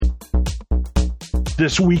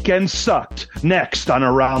This weekend sucked. Next on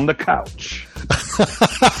Around the Couch.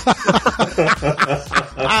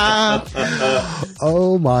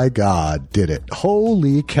 Oh my God, did it.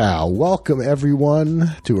 Holy cow. Welcome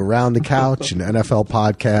everyone to Around the Couch, an NFL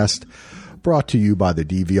podcast brought to you by the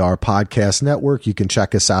DVR Podcast Network. You can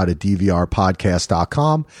check us out at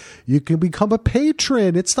dvrpodcast.com. You can become a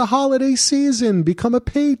patron. It's the holiday season. Become a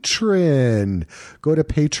patron. Go to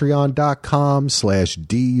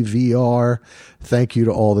patreon.com/DVR. Thank you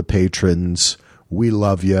to all the patrons. We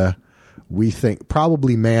love you. We think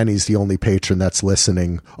probably Manny's the only patron that's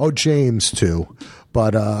listening. Oh, James too.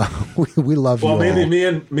 But we love you. Well, maybe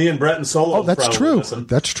all. me and Brett and Solo. Oh, that's true. Listen.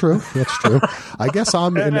 That's true. That's true. I guess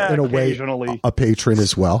I'm in a way a patron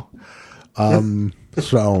as well.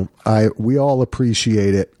 So we all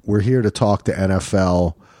appreciate it. We're here to talk to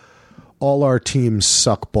NFL. All our teams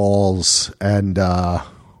suck balls, and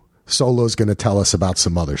Solo's going to tell us about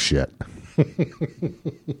some other shit.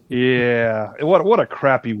 Yeah, what a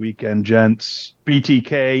crappy weekend, gents.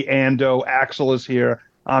 BTK, Ando, Axel is here.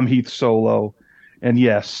 I'm Heath Solo. And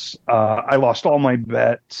yes, I lost all my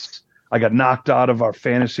bets. I got knocked out of our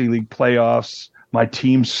fantasy league playoffs. My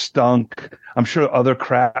team stunk. I'm sure other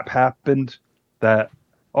crap happened that,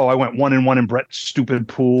 I went 1-1 in Brett's stupid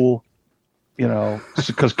pool,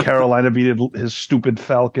 because Carolina beat his stupid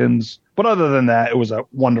Falcons. But other than that, it was a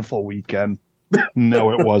wonderful weekend.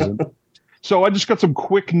 No, it wasn't. So I just got some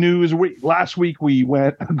quick news. Last week we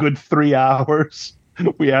went a good 3 hours.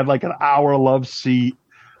 We had like an hour love seat.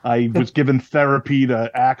 I was giving therapy to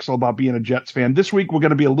Axel about being a Jets fan. This week, we're going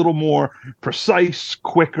to be a little more precise,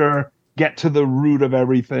 quicker, get to the root of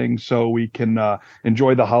everything so we can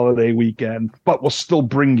enjoy the holiday weekend, but we'll still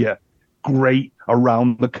bring you great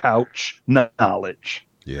around the couch knowledge.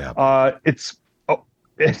 Yeah. It's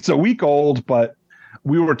a week old, but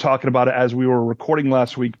we were talking about it as we were recording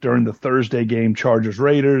last week during the Thursday game,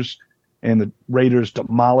 Chargers-Raiders. And the Raiders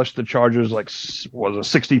demolished the Chargers,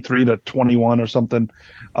 63-21 or something.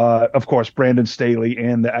 Of course, Brandon Staley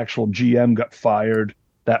and the actual GM got fired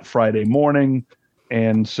that Friday morning.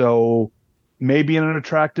 And so maybe an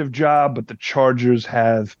attractive job, but the Chargers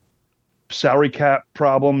have salary cap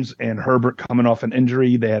problems and Herbert coming off an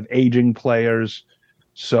injury. They have aging players.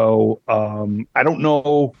 So I don't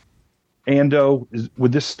know, Ando,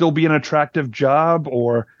 would this still be an attractive job?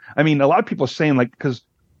 Or, a lot of people are saying, because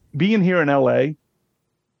being here in LA,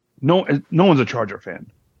 no one's a Charger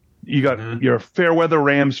fan. You got your Fairweather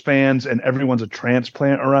Rams fans, and everyone's a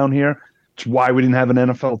transplant around here. It's why we didn't have an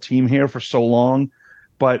NFL team here for so long.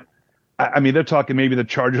 But they're talking maybe the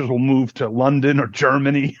Chargers will move to London or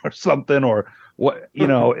Germany or something, or what?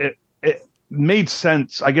 It made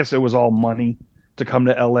sense. I guess it was all money to come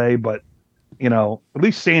to LA, but at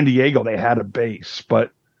least San Diego they had a base.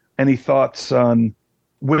 But any thoughts on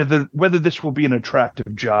whether this will be an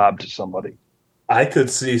attractive job to somebody? I could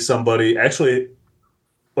see somebody actually,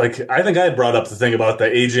 I think I had brought up the thing about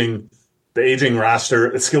the aging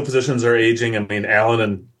roster. The skill positions are aging. Allen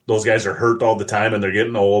and those guys are hurt all the time and they're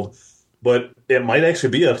getting old. But it might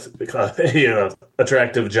actually be a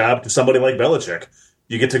attractive job to somebody like Belichick.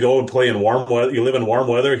 You get to go and play in warm weather. You live in warm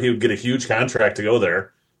weather. He would get a huge contract to go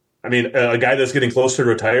there. A guy that's getting close to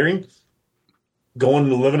retiring, going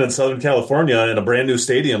to living in Southern California in a brand new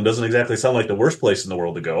stadium doesn't exactly sound like the worst place in the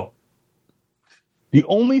world to go. The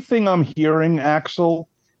only thing I'm hearing, Axel,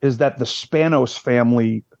 is that the Spanos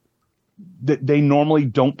family, they normally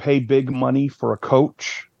don't pay big money for a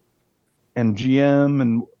coach and GM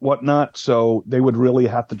and whatnot, so they would really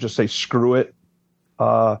have to just say screw it.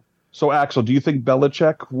 So, Axel, do you think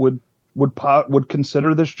Belichick would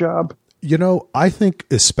consider this job? I think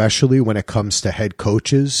especially when it comes to head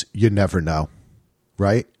coaches, you never know.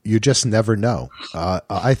 Right? You just never know.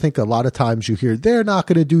 I think a lot of times you hear they're not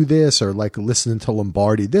going to do this, or listening to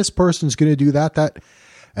Lombardi, this person's going to do that.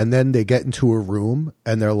 And then they get into a room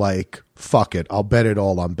and they're like, fuck it, I'll bet it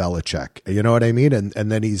all on Belichick. You know what I mean? And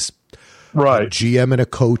then he's right. A GM and a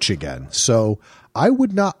coach again. So I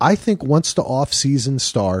think once the off season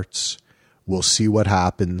starts, we'll see what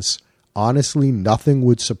happens. Honestly, nothing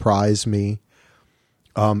would surprise me.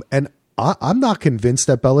 And I'm not convinced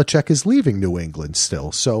that Belichick is leaving New England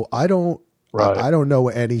still. So I don't know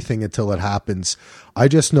anything until it happens. I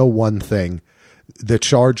just know one thing. The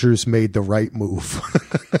Chargers made the right move.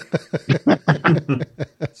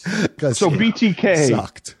 So BTK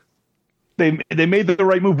sucked. They made the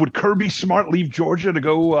right move. Would Kirby Smart leave Georgia to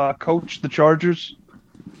go coach the Chargers?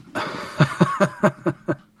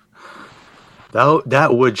 That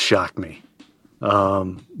would shock me.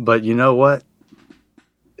 But you know what?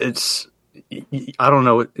 I don't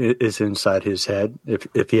know what is inside his head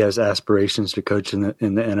if he has aspirations to coach in the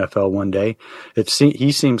NFL one day.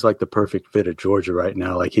 He seems like the perfect fit at Georgia right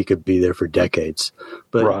now. Like he could be there for decades.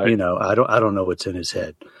 But Right. I don't know what's in his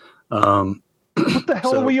head. What the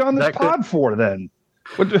hell are we on this pod for then?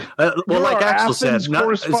 Well, like Axel said,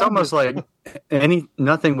 Athens it's almost like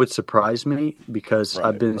nothing would surprise me because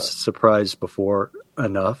I've been surprised before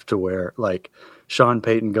enough to where like Sean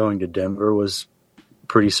Payton going to Denver was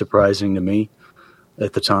pretty surprising to me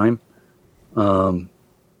at the time. So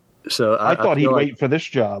I thought he'd wait for this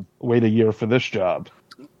job, wait a year for this job.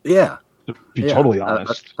 Yeah. To be totally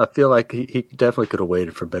honest. I feel like he definitely could have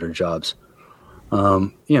waited for better jobs.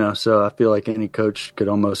 So I feel like any coach could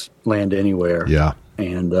almost land anywhere. Yeah.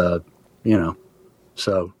 And,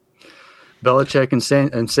 so Belichick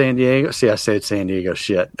in San Diego. See, I said San Diego.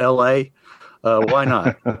 Shit. L.A. Why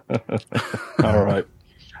not? All right.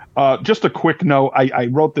 Just a quick note. I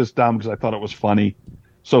wrote this down because I thought it was funny.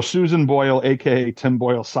 So Susan Boyle, a.k.a. Tim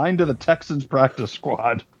Boyle, signed to the Texans practice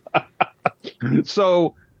squad.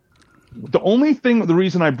 So the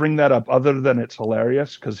reason I bring that up, other than it's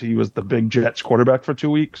hilarious, because he was the big Jets quarterback for 2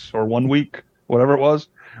 weeks or 1 week, whatever it was.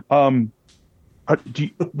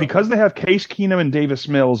 Because they have Case Keenum and Davis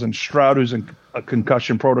Mills and Stroud, who's in a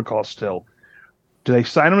concussion protocol still, do they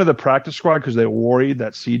sign him to the practice squad because they're worried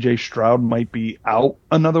that C.J. Stroud might be out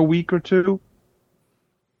another week or two?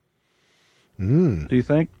 Do you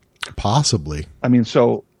think? Possibly. I mean,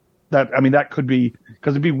 that could be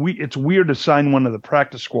because it's weird to sign one to the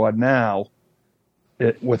practice squad now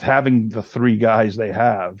with having the 3 guys they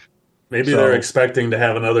have. Maybe they're expecting to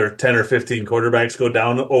have another 10 or 15 quarterbacks go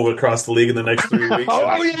down over across the league in the next 3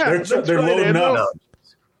 weeks. They're loading up.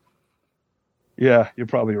 Yeah, you're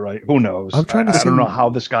probably right. Who knows? I don't know how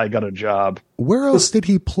this guy got a job. Where else did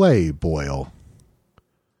he play, Boyle?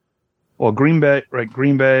 Well, Green Bay.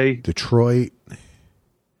 Detroit.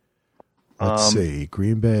 Let's see.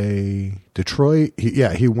 Green Bay, Detroit.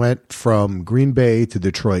 He went from Green Bay to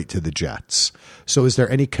Detroit to the Jets. So is there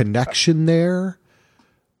any connection there?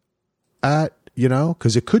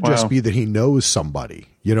 Because it could just be that he knows somebody.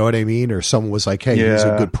 You know what I mean? Or someone was like, hey, he's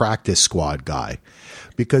a good practice squad guy.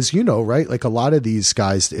 Because, right? Like a lot of these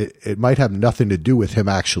guys, it might have nothing to do with him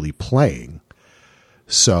actually playing.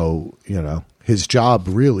 So, his job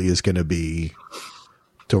really is going to be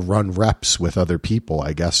to run reps with other people,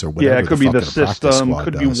 I guess, or whatever. Yeah, it could be the system.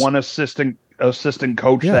 Could be one assistant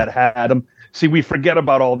coach that had him. See, we forget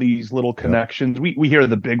about all these little connections. Yep. We hear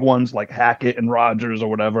the big ones like Hackett and Rodgers or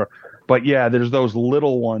whatever. But yeah, there's those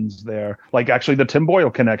little ones there. Like actually the Tim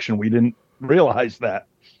Boyle connection. We didn't realize that,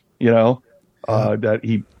 that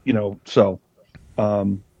he,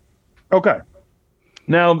 okay.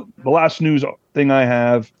 Now, the last news thing I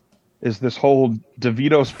have is this whole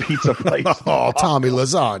DeVito's Pizza place. Oh, Tommy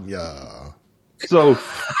Lasagna. So,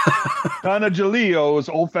 Canagiolio's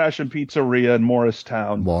old-fashioned pizzeria in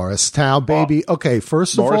Morristown. Morristown, baby. Okay,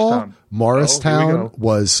 first of all, Morristown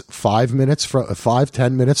was 10 minutes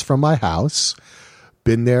from my house.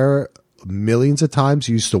 Been there millions of times.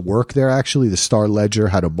 Used to work there, actually. The Star Ledger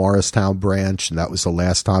had a Morristown branch, and that was the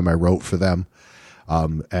last time I wrote for them.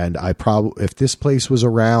 And I probably, if this place was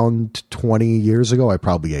around 20 years ago, I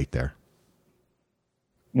probably ate there.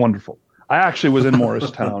 Wonderful. I actually was in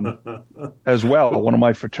Morristown as well. One of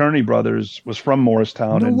my fraternity brothers was from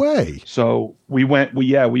Morristown. No way. So we went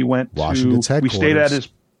Washington's to, headquarters.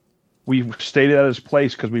 we stayed at his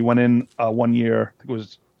place because we went in 1 year. It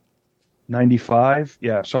was 95.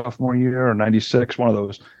 Yeah. Sophomore year or 96, one of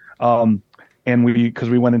those. And because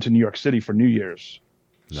we went into New York City for New Year's.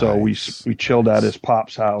 Nice. So we chilled at his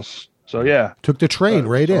pop's house. So yeah, took the train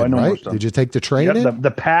right in. Did you take the train in?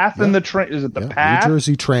 The path and the train. Is it the path? New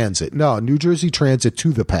Jersey Transit. No, New Jersey Transit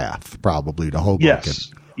to the path, probably to Hoboken.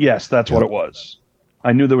 Yes, that's what it was.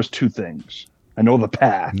 I knew there was 2 things. I know the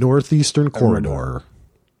path. Northeastern Corridor.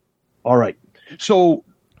 All right. So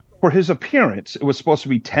for his appearance, it was supposed to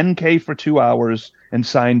be $10K for 2 hours and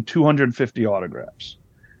sign 250 autographs.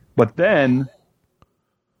 But then,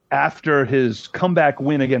 after his comeback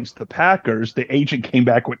win against the Packers, the agent came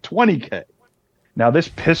back with $20K. Now this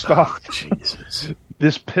pissed off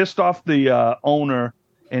the owner,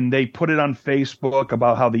 and they put it on Facebook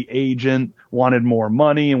about how the agent wanted more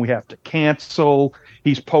money and we have to cancel.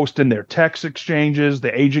 He's posting their text exchanges.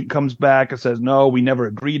 The agent comes back and says, "No, we never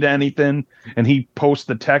agreed to anything." And he posts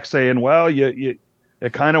the text saying, "Well, it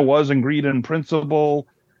kind of was agreed in principle,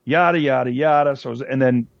 yada yada yada." And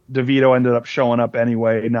then DeVito ended up showing up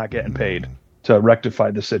anyway, not getting paid to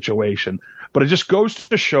rectify the situation. But it just goes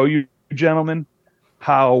to show you, gentlemen,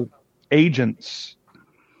 how agents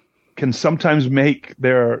can sometimes make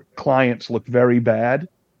their clients look very bad.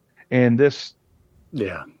 And this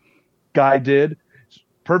guy did.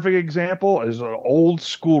 Perfect example is an old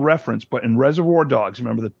school reference, but in Reservoir Dogs,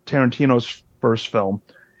 remember the Tarantino's first film,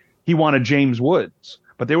 he wanted James Woods,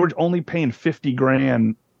 but they were only paying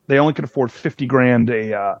 $50,000. They only could afford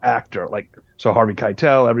 $50,000 a actor, like so Harvey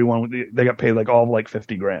Keitel, everyone they got paid like all of like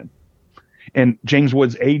 $50,000. And James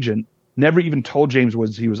Woods' agent never even told James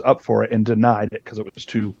Woods he was up for it and denied it because it was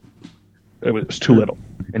too little.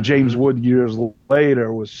 And James Wood years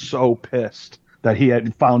later was so pissed that he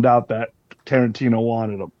had found out that Tarantino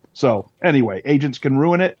wanted him. So anyway, agents can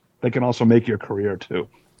ruin it. They can also make your career too.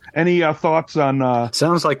 Any thoughts on?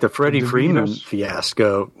 Sounds like the Freddie Freeman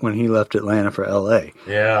fiasco when he left Atlanta for L.A.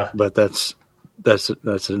 Yeah, but that's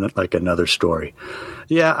like another story.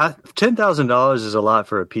 Yeah, $10,000 is a lot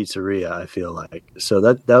for a pizzeria. I feel like so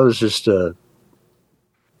that was just a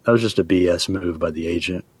BS move by the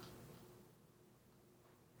agent.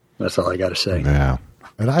 That's all I got to say. Yeah,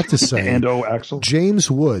 and I have to say, Axel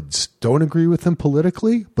James Woods, don't agree with him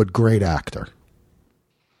politically, but great actor.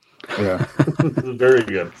 Yeah, very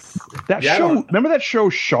good. That show. Remember that show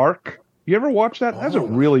Shark? You ever watch that? That's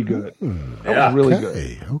really good. That was really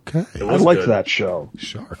good. Okay. I liked that show.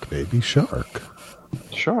 Shark, baby, Shark.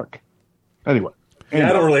 Anyway. Yeah,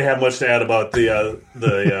 I don't really have much to add about the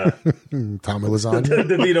Tommy Lasagna,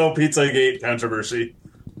 the DeVito Pizzagate controversy.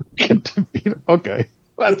 Okay,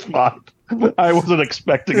 that's fine. I wasn't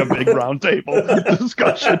expecting a big round table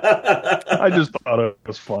discussion. I just thought it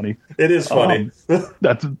was funny. It is funny.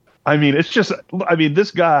 It's just.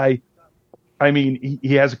 This guy.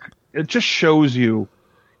 He has. It just shows you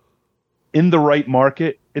in the right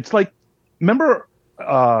market. It's like, remember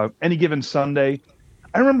Any Given Sunday?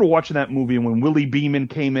 I remember watching that movie when Willie Beeman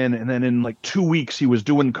came in, and then in like 2 weeks he was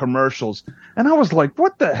doing commercials, and I was like,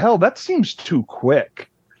 "What the hell? That seems too quick."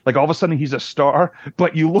 Like all of a sudden he's a star.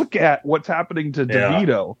 But you look at what's happening to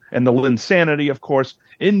DeVito and the Linsanity, of course,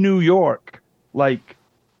 in New York. Like,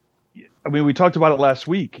 we talked about it last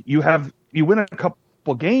week. You win a couple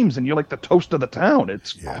games and you're like the toast of the town.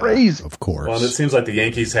 It's crazy. Of course. Well, it seems like the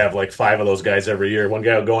Yankees have like 5 of those guys every year. One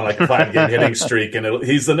guy will go on like a 5-game hitting streak, and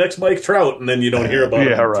he's the next Mike Trout, and then you don't hear about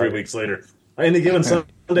him 3 weeks later. Any Given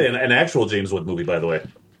Sunday, an actual James Wood movie, by the way.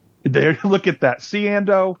 There, look at that. See,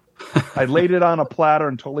 Ando? I laid it on a platter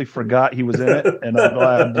and totally forgot he was in it, and I'm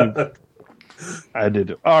glad I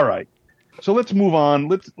did it. All right, so let's move on.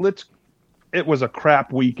 Let's. It was a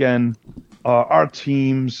crap weekend. Our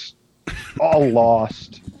teams all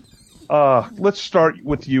lost. Let's start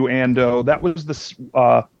with you, Ando. That was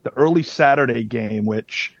the early Saturday game,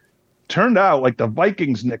 which turned out like the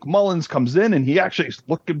Vikings. Nick Mullins comes in and he actually is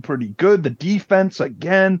looking pretty good. The defense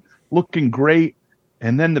again looking great.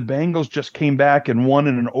 And then the Bengals just came back and won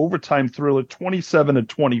in an overtime thriller,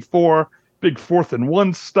 27-24. Big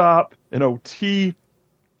 4th-and-1 stop, an OT.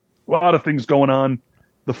 A lot of things going on.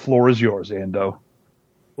 The floor is yours, Ando.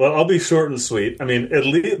 Well, I'll be short and sweet. At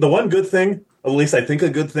least the one good thing, at least I think a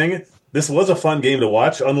good thing, this was a fun game to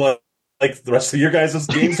watch, unlike the rest of your guys'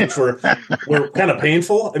 games, which were kind of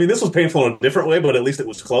painful. This was painful in a different way, but at least it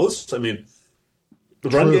was close. The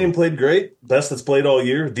run game played great, best it's played all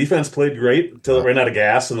year. Defense played great until it ran out of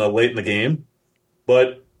gas late in the game.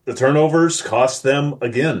 But the turnovers cost them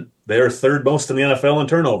again. They are 3rd most in the NFL in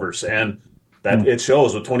turnovers, and that it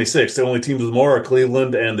shows with 26. The only teams with more are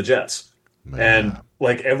Cleveland and the Jets. Man. And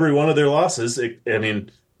like every one of their losses,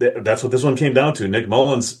 that's what this one came down to. Nick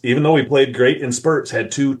Mullins, even though he played great in spurts,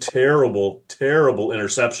 had 2 terrible, terrible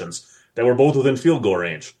interceptions that were both within field goal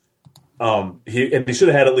range. He should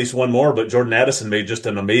have had at least one more, but Jordan Addison made just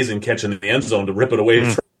an amazing catch in the end zone to rip it away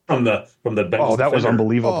from the Bengals. Oh, that was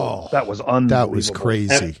unbelievable. That was unbelievable. That was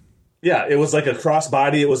crazy. It was like a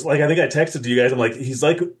crossbody. It was like, I think I texted to you guys. I'm like,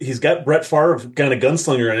 he's got Brett Favre kind of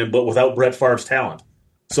gunslinger in him, but without Brett Favre's talent.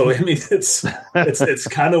 So it's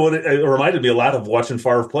kind of what it reminded me a lot of watching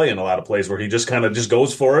Favre play in a lot of plays where he just kind of just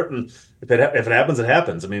goes for it, and if it happens, it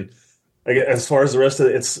happens. As far as the rest of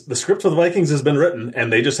it, the script for the Vikings has been written,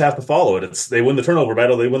 and they just have to follow it. They win the turnover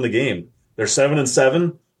battle, they win the game. They're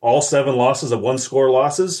 7-7, all 7 losses of 1-score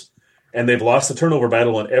losses, and they've lost the turnover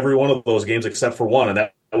battle in every one of those games except for one, and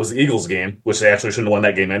that was the Eagles game, which they actually shouldn't have won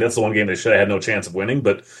that game. And that's the one game they should have had no chance of winning,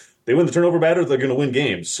 but they win the turnover battle, they're going to win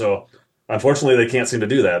games. So unfortunately, they can't seem to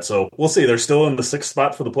do that. So we'll see. They're still in the 6th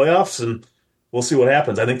spot for the playoffs, and we'll see what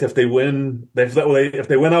happens. I think if they win, if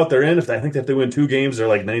they win out, they're in. I think if they win 2 games, they're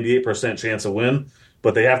like 98% chance of win.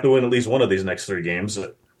 But they have to win at least one of these next 3 games.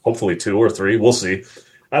 Hopefully 2 or 3. We'll see.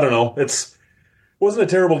 I don't know. It wasn't a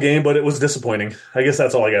terrible game, but it was disappointing. I guess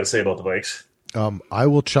that's all I got to say about the Vikes. I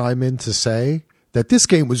will chime in to say that this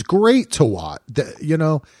game was great to watch.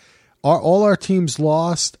 all our teams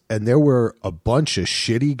lost, and there were a bunch of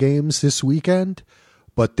shitty games this weekend,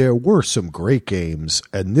 but there were some great games,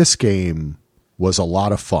 and this game was a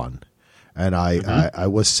lot of fun. And I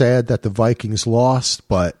was sad that the Vikings lost,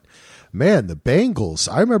 but man, the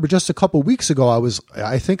Bengals, I remember just a couple weeks ago,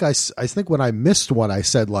 I think when I missed one, I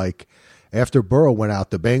said, like, after Burrow went out,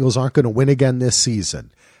 the Bengals aren't going to win again this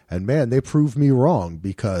season. And man, they proved me wrong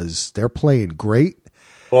because they're playing great.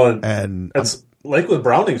 Well, and that's like with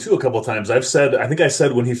Browning too. A couple of times I think I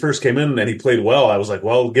said when he first came in and he played well, I was like,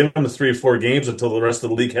 well, give him 3 or 4 games until the rest of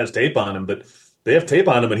the league has tape on him. But they have tape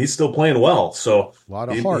on him and he's still playing well. So a lot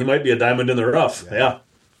of heart. He might be a diamond in the rough. Yeah.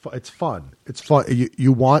 It's fun. It's fun.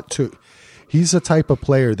 You want to. He's the type of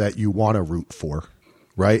player that you want to root for,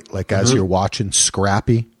 right? Like as you're watching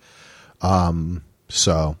Scrappy.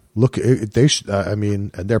 So look, they should.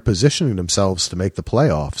 And they're positioning themselves to make the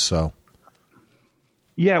playoffs. So,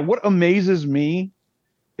 yeah. What amazes me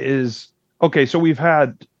is so we've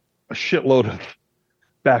had a shitload of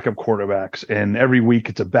backup quarterbacks, and every week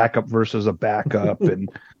it's a backup versus a backup, and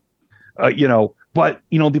but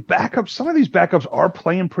the backups. Some of these backups are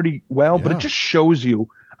playing pretty well, but it just shows you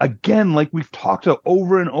again, like we've talked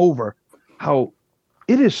over and over, how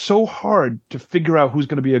it is so hard to figure out who's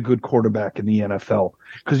going to be a good quarterback in the NFL,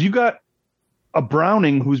 because you got a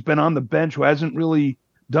Browning who's been on the bench who hasn't really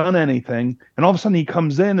done anything, and all of a sudden he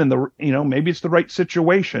comes in and maybe it's the right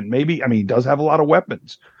situation. Maybe he does have a lot of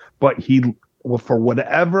weapons, but for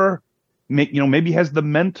whatever, maybe he has the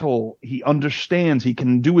mental, he understands, he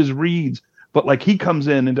can do his reads, but like he comes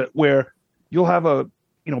in and where you'll have a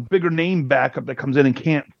bigger name backup that comes in and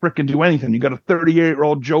can't frickin' do anything. You got a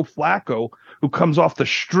 38-year-old Joe Flacco who comes off the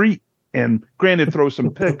street and granted throws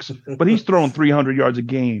some picks, but he's throwing 300 yards a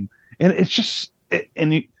game. And it's just,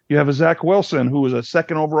 and you have a Zach Wilson who was a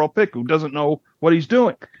 2nd overall pick who doesn't know what he's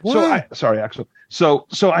doing. What? Sorry, Axel. So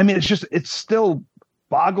it still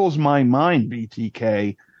boggles my mind,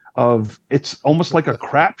 BTK, it's almost like a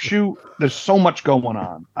crapshoot. There's so much going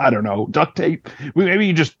on. I don't know. Duct tape. Maybe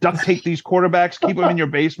you just duct tape these quarterbacks, keep them in your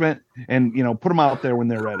basement, and put them out there when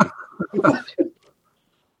they're ready.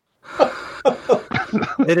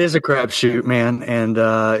 It is a crapshoot, man, and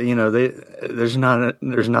there's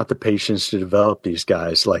not the patience to develop these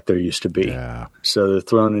guys like there used to be. Yeah. So they're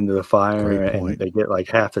thrown into the fire, and they get like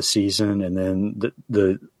half a season, and then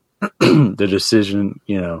the the decision,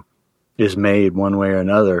 is made one way or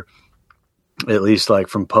another, at least like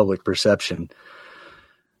from public perception.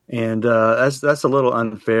 And that's a little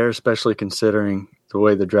unfair, especially considering the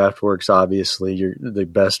way the draft works. Obviously, the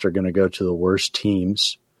best are going to go to the worst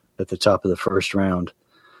teams at the top of the first round.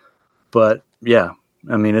 But yeah,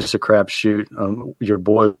 it's a crapshoot. Your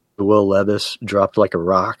boy Will Levis dropped like a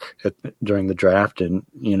rock during the draft, and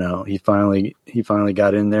he finally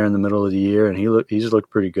got in there in the middle of the year, and he's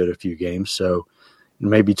looked pretty good a few games. So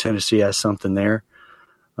maybe Tennessee has something there.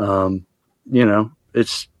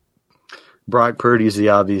 It's Brock Purdy is the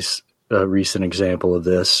obvious recent example of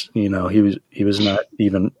this. He was not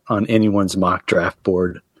even on anyone's mock draft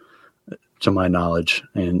board, to my knowledge,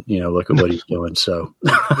 and look at what he's doing. So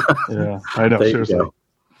yeah, I know, seriously.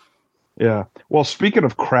 Yeah. Well, speaking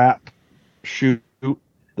of crap,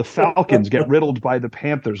 the Falcons get riddled by the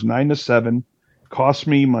Panthers 9-7, cost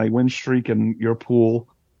me my win streak in your pool,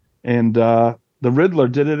 and the Riddler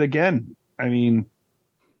did it again. He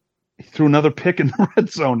threw another pick in the red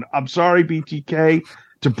zone. I'm sorry, BTK,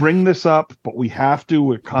 to bring this up, but we have to.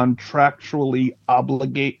 We're contractually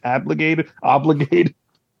obligated.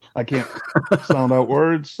 I can't sound out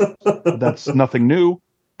words. That's nothing new.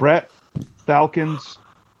 Brett, Falcons,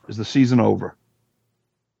 is the season over?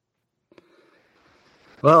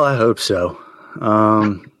 Well, I hope so.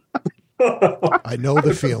 I know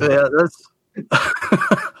the feeling. Yeah,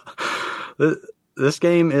 this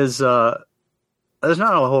game is there's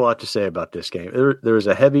not a whole lot to say about this game. There was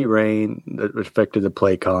a heavy rain that affected the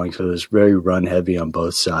play calling, so it was very run heavy on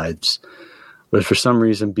both sides. But for some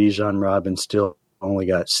reason, Bijan Robinson still only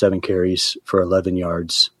got 7 carries for 11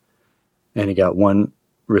 yards, and he got 1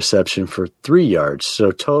 reception for 3 yards.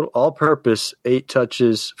 So total all-purpose 8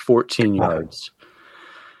 touches, 14 yards.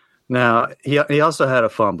 Now he also had a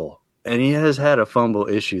fumble, and he has had a fumble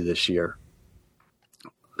issue this year.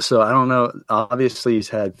 So I don't know. Obviously, he's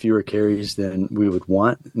had fewer carries than we would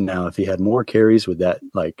want. Now, if he had more carries, would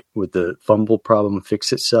the fumble problem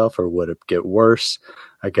fix itself, or would it get worse?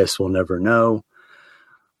 I guess we'll never know.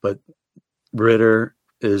 But Ritter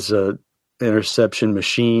is a interception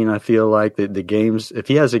machine. I feel like the games, if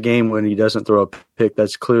he has a game when he doesn't throw a pick,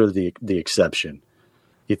 that's clearly the exception.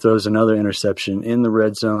 He throws another interception in the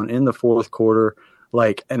red zone in the fourth quarter.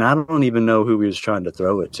 And I don't even know who he was trying to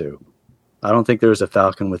throw it to. I don't think there was a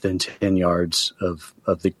Falcon within 10 yards of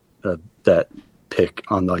that pick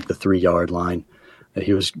on like the 3-yard line.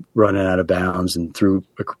 He was running out of bounds and threw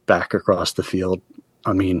back across the field.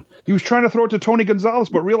 I mean, he was trying to throw it to Tony Gonzalez,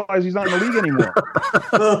 but realized he's not in the league anymore.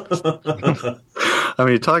 I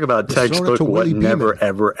mean, talk about textbook what never,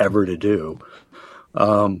 ever to do.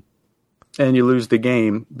 And you lose the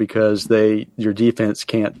game because your defense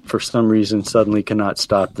can't, for some reason, suddenly cannot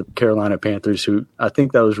stop the Carolina Panthers, who I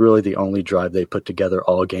think that was really the only drive they put together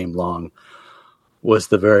all game long, was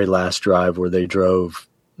the very last drive where they drove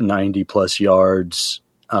 90-plus yards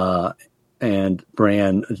and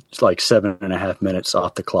ran like 7.5 minutes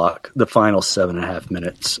off the clock, the final 7.5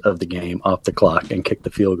 minutes of the game off the clock, and kicked the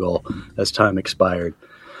field goal as time expired.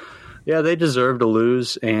 Yeah, they deserve to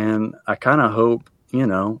lose, and I kind of hope,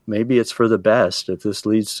 maybe it's for the best if this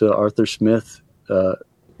leads to Arthur Smith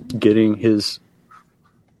getting his,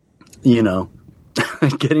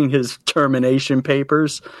 getting his termination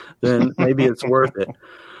papers, then maybe it's worth it.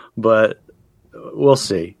 But we'll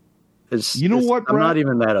see. What, Brad? I'm not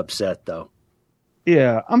even that upset, though.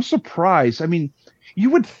 Yeah, I'm surprised. I mean, you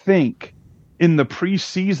would think in the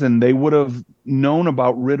preseason they would have known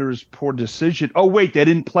about Ritter's poor decision. Oh, wait, they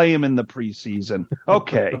didn't play him in the preseason.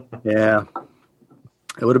 Okay. Yeah.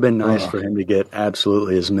 It would have been nice for him to get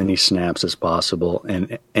absolutely as many snaps as possible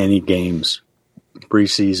in any games,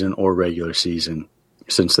 preseason or regular season,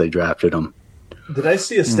 since they drafted him. Did I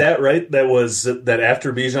see a stat right that was that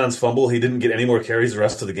after Bijan's fumble, he didn't get any more carries the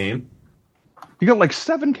rest of the game? He got like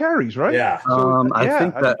 7 carries, right? Yeah.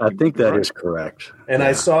 I think that is correct. And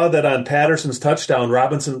I saw that on Patterson's touchdown,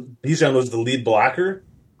 Bijan was the lead blocker.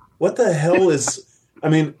 What the hell is? I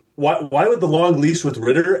mean, why would the long leash with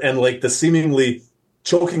Ritter and like the seemingly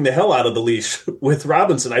choking the hell out of the leash with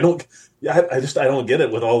Robinson? I don't get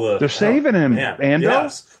it with all the. They're saving him, Ando.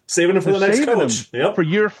 Yes. Saving him for the next coach. Yep. For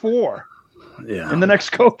year 4. Yeah. And the next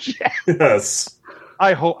coach. Yes.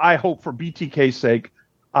 I hope for BTK's sake.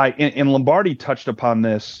 And Lombardi touched upon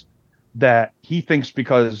this, that he thinks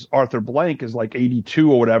because Arthur Blank is like 82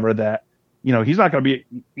 or whatever, that, he's not going to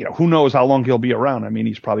be, who knows how long he'll be around. I mean,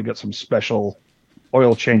 he's probably got some special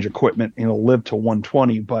oil change equipment and he'll live to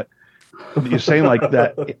 120. But you're saying like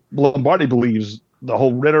that, Lombardi believes the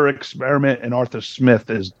whole Ritter experiment and Arthur Smith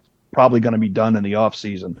is probably going to be done in the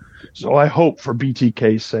offseason. So I hope for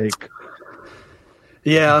BTK's sake.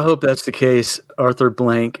 Yeah, I hope that's the case. Arthur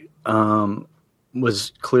Blank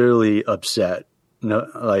was clearly upset,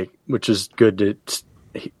 which is good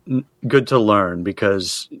to learn,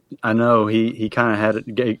 because I know he kind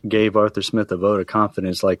of gave Arthur Smith a vote of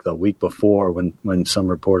confidence like the week before when some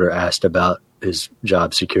reporter asked about his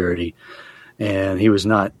job security, and he was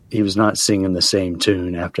not singing the same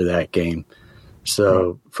tune after that game.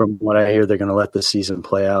 So from what I hear, they're going to let the season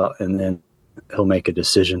play out and then he'll make a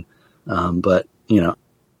decision. But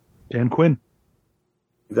Dan Quinn.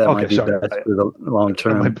 That might be best for the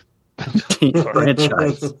long-term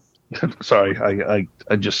franchise. Sorry,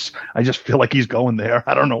 I just feel like he's going there.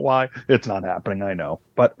 I don't know why. It's not happening, I know.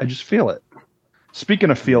 But I just feel it.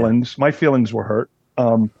 Speaking of feelings, my feelings were hurt.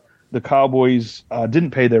 The Cowboys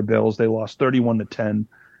didn't pay their bills. They lost 31-10.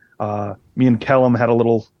 Me and Kellum had a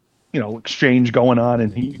little, exchange going on,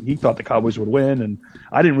 and he thought the Cowboys would win, and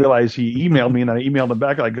I didn't realize he emailed me, and I emailed him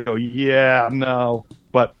back, and I go, yeah, no.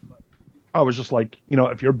 But I was just like,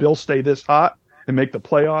 if your Bills stay this hot and make the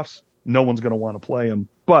playoffs, no one's going to want to play them.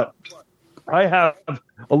 But I have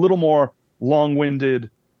a little more long-winded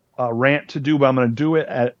rant to do, but I'm going to do it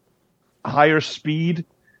at higher speed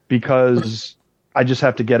because I just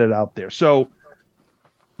have to get it out there. So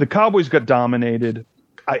the Cowboys got dominated.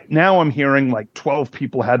 Now I'm hearing like 12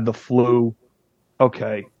 people had the flu.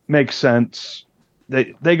 Okay, makes sense.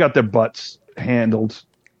 They got their butts handled.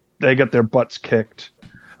 They got their butts kicked.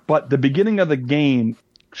 But the beginning of the game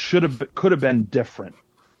could have been different.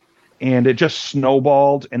 And it just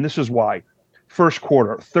snowballed. And this is why. First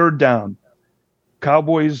quarter, 3rd down.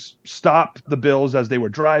 Cowboys stopped the Bills as they were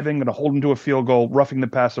driving, going to hold them to a field goal. Roughing the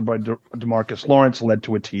passer by DeMarcus Lawrence led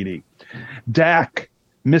to a TD. Dak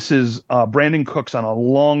misses Brandon Cooks on a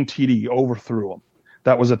long TD, overthrew him.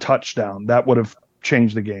 That was a touchdown. That would have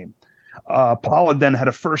changed the game. Pollard then had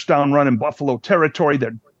a 1st down run in Buffalo territory.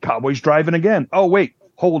 The Cowboys driving again. Oh, wait.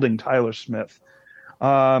 Holding Tyler Smith.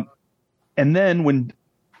 And then when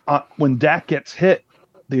Dak gets hit,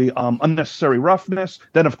 the unnecessary roughness,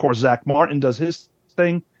 then, of course, Zach Martin does his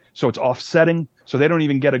thing, so it's offsetting. So they don't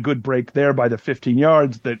even get a good break there by the 15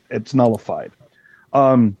 yards. That it's nullified.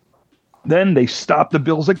 Then they stop the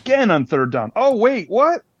Bills again on 3rd down. Oh, wait,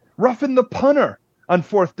 what? Roughing the punter on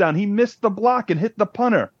 4th down. He missed the block and hit the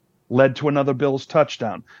punter. Led to another Bills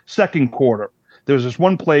touchdown. Second quarter. There was this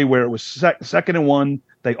one play where it was second and 1.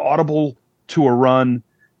 They audible to a run,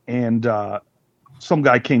 and some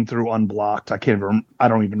guy came through unblocked. I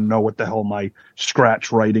don't even know what the hell my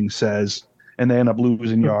scratch writing says. And they end up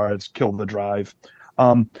losing yards, kill the drive.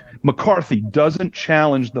 McCarthy doesn't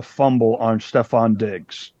challenge the fumble on Stephon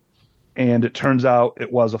Diggs. And it turns out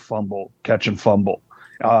it was a fumble, catch and fumble.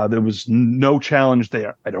 There was no challenge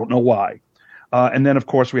there. I don't know why. And then, of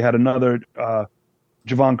course, we had another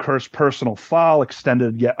Javon Curse personal foul,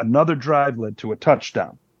 extended yet another drive, led to a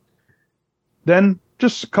touchdown. Then,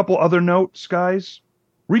 just a couple other notes, guys.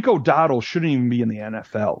 Rico Dowdle shouldn't even be in the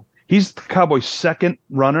NFL. He's the Cowboys' second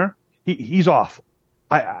runner. He's awful.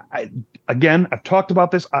 Again, I've talked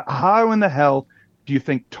about this. How in the hell do you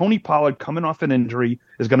think Tony Pollard, coming off an injury,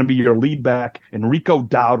 is going to be your lead back, and Rico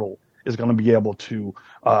Dowdle is going to be able to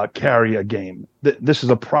carry a game? This is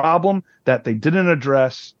a problem that they didn't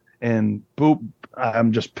address, and boop,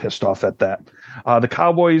 I'm just pissed off at that. The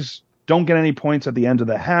Cowboys don't get any points at the end of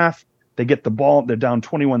the half. They get the ball. They're down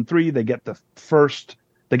 21-3. They get the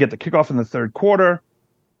kickoff in the third quarter,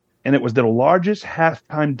 and it was their largest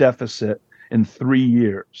halftime deficit in 3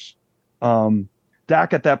 years.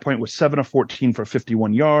 Dak at that point was 7 of 14 for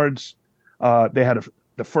 51 yards. They had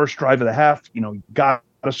the first drive of the half. Got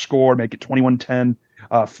a score, make it 21-10.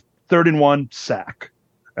 3rd and 1, sack.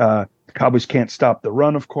 The Cowboys can't stop the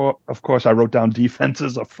run. Of course, I wrote down defense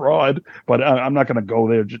is a fraud, but I'm not going to go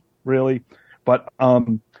there really. But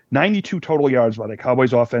 92 total yards by the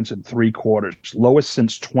Cowboys offense in 3 quarters, lowest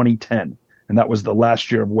since 2010. And that was the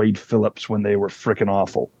last year of Wade Phillips when they were freaking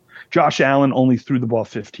awful. Josh Allen only threw the ball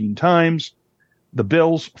 15 times. The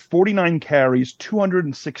Bills, 49 carries,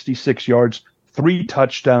 266 yards, 3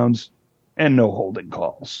 touchdowns, and no holding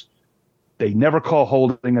calls. They never call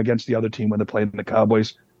holding against the other team when they're playing the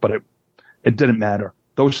Cowboys, but it didn't matter.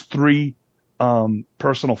 Those 3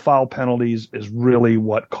 personal foul penalties is really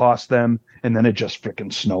what cost them, and then it just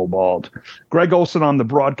freaking snowballed. Greg Olsen on the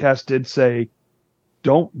broadcast did say,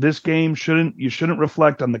 you shouldn't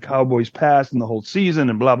reflect on the Cowboys' past and the whole season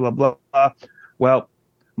and blah, blah, blah, blah. Well,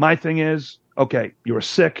 my thing is, okay, you were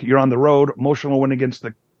sick, you're on the road, emotional win against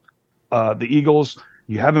the Eagles.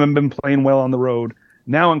 You haven't been playing well on the road.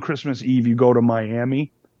 Now on Christmas Eve, you go to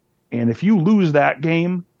Miami, and if you lose that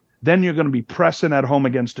game, then you're going to be pressing at home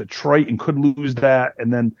against Detroit and could lose that,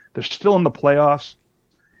 and then they're still in the playoffs.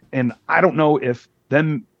 And I don't know if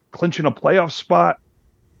them clinching a playoff spot,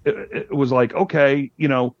 it was like, okay,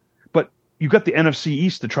 but you got the NFC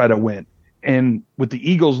East to try to win. And with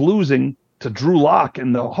the Eagles losing to Drew Lock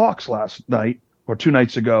and the Hawks last night or 2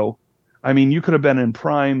 nights ago, I mean, you could have been in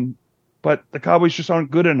prime, but the Cowboys just aren't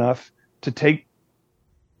good enough to take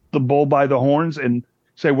the bull by the horns and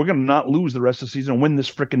say, we're going to not lose the rest of the season and win this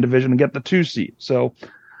freaking division and get the 2 seed. So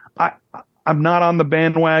I'm not on the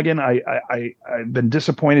bandwagon. I've been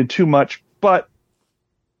disappointed too much, but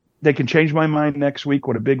they can change my mind next week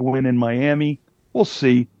with a big win in Miami. We'll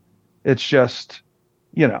see. It's just,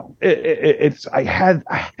 I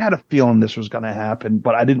had a feeling this was going to happen,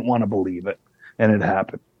 but I didn't want to believe it, and it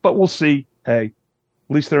happened. But we'll see. Hey,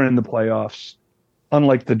 at least they're in the playoffs,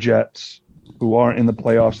 unlike the Jets, who aren't in the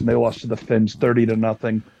playoffs, and they lost to the Finns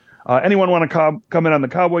 30-0. Anyone want to comment on the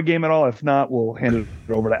Cowboy game at all? If not, we'll hand it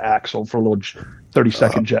over to Axel for a little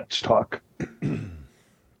 30-second Jets talk.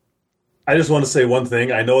 I just want to say one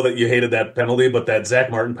thing. I know that you hated that penalty, but that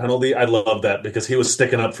Zach Martin penalty, I love that because he was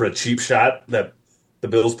sticking up for a cheap shot that the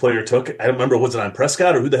Bills player took. I don't remember, was it on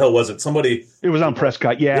Prescott or who the hell was it? Somebody. It was on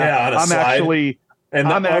Prescott, yeah. Yeah, on a slide.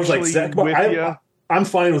 I was like, Zach, I'm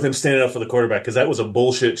fine with him standing up for the quarterback because that was a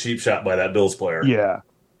bullshit cheap shot by that Bills player. Yeah.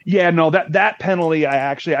 Yeah, no, that penalty,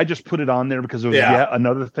 I just put it on there because it was yet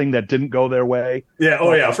another thing that didn't go their way.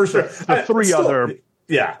 Yeah, for sure. The three other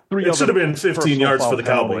it should have been 15 yards for the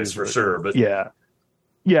Cowboys for sure. But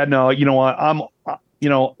no, you know what?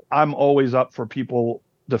 I'm always up for people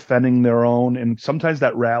defending their own, and sometimes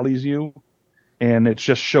that rallies you, and it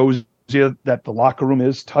just shows you that the locker room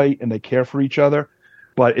is tight and they care for each other.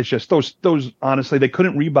 But it's just those honestly, they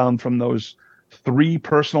couldn't rebound from those 3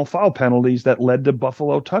 personal foul penalties that led to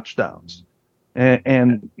Buffalo touchdowns.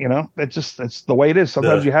 And it's the way it is.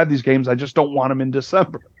 Sometimes you have these games. I just don't want them in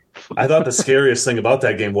December. I thought the scariest thing about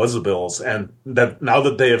that game was the Bills, and that now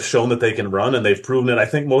that they have shown that they can run and they've proven it, I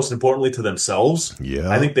think most importantly to themselves. Yeah,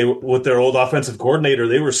 I think they, with their old offensive coordinator,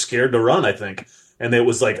 they were scared to run. I think, and it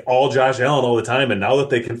was like all Josh Allen all the time. And now that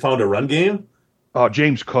they can found a run game,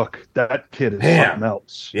 James Cook, that kid is something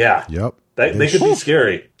else. Yeah, yep, they could be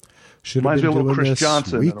scary. Should have been doing Chris this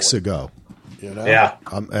Johnson weeks ago. Yeah,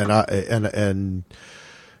 and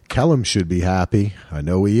Kellum should be happy. I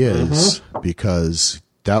know he is because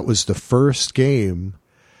that was the first game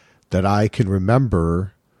that I can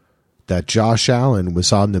remember that Josh Allen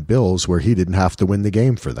was on the Bills where he didn't have to win the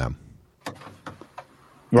game for them.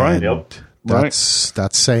 Right. And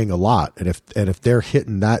that's saying a lot. And if they're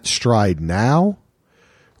hitting that stride now,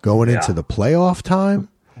 going into the playoff time,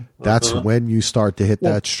 that's when you start to hit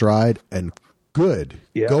that stride. And good.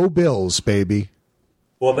 Yeah. Go Bills, baby.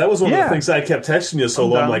 Well, that was one of the things I kept texting you so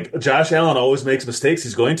long. Like, Josh Allen always makes mistakes.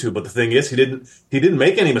 He's going to, but the thing is, he didn't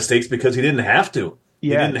make any mistakes because he didn't have to.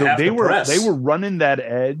 Yeah, they were running that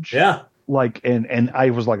edge. Yeah, like and I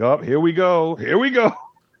was like, oh, here we go.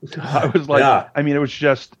 I was like, I mean,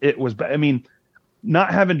 I mean,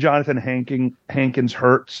 not having Jonathan Hankins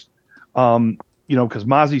hurts, because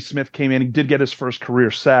Mozzie Smith came in. He did get his first career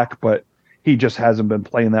sack, but he just hasn't been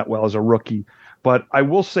playing that well as a rookie. But I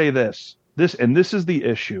will say this is the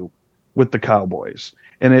issue with the Cowboys.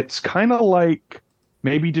 And it's kind of like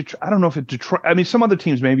maybe Detroit. I don't know if it's Detroit. I mean, some other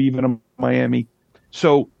teams, maybe even in Miami.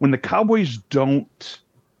 So when the Cowboys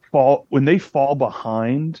when they fall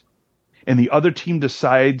behind and the other team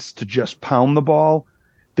decides to just pound the ball,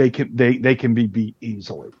 they can be beat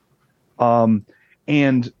easily.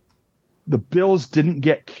 And the Bills didn't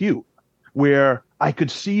get cute where I could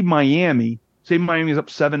see Miami's up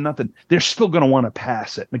 7-0. They're still going to want to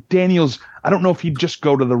pass it. McDaniels, I don't know if he'd just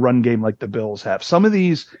go to the run game like the Bills have. Some of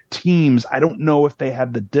these teams, I don't know if they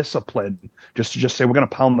have the discipline just to say, we're going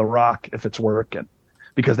to pound the rock if it's working,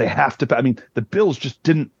 because they have to. I mean, the Bills just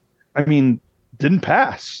didn't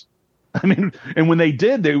pass. I mean, and when they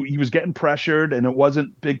did, he was getting pressured and it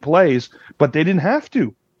wasn't big plays, but they didn't have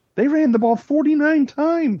to. They ran the ball 49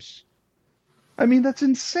 times. I mean, that's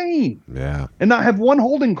insane. Yeah. And not have one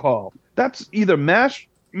holding call. That's either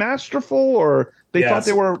masterful or they thought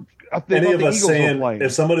they were. Any of us saying,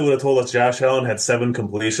 if somebody would have told us Josh Allen had 7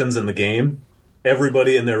 completions in the game,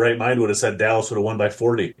 everybody in their right mind would have said Dallas would have won by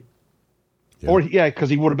 40. Yeah. Or because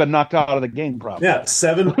he would have been knocked out of the game, probably. Yeah,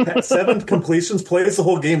 seven completions, plays the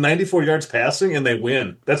whole game, 94 yards passing, and they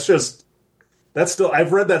win. That's still.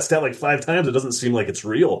 I've read that stat like 5 times. It doesn't seem like it's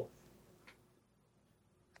real.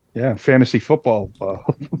 Yeah, fantasy football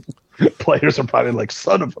players are probably like,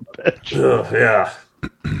 son of a bitch. Ugh, yeah.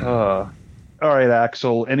 All right,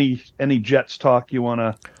 Axel. Any Jets talk you want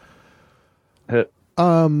to hit?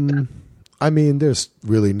 I mean, there's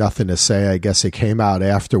really nothing to say. I guess it came out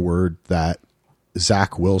afterward that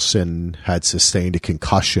Zach Wilson had sustained a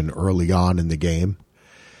concussion early on in the game,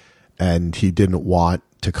 and he didn't want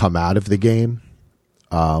to come out of the game.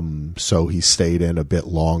 So he stayed in a bit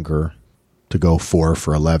longer to go 4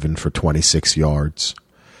 for 11 for 26 yards.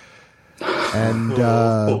 And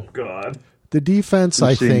oh God, the defense,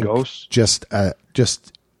 I think, just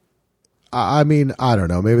I mean, I don't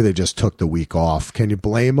know. Maybe they just took the week off. Can you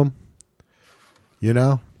blame them? You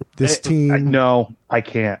know, this team. No, I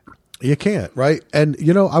can't. You can't, right? And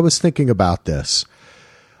I was thinking about this.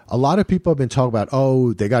 A lot of people have been talking about,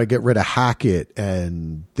 they got to get rid of Hackett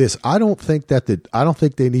and this. I don't think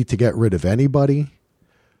they need to get rid of anybody.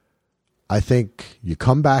 I think you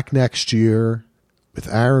come back next year with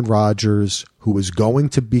Aaron Rodgers, who was going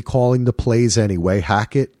to be calling the plays anyway.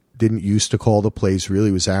 Hackett didn't used to call the plays, really.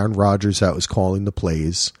 It was Aaron Rodgers that was calling the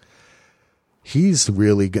plays. He's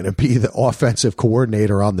really going to be the offensive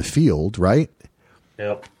coordinator on the field, right?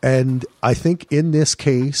 Yep. And I think in this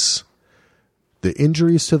case, the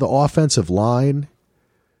injuries to the offensive line,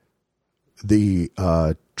 the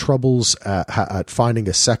troubles at finding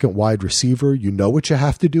a second wide receiver, you know what you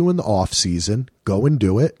have to do in the offseason. Go and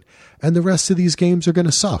do it. And the rest of these games are going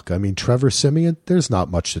to suck. I mean, Trevor Siemian, there's not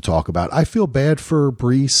much to talk about. I feel bad for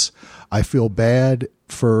Brees. I feel bad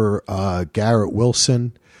for Garrett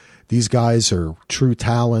Wilson. These guys are true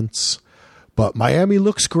talents. But Miami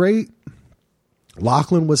looks great.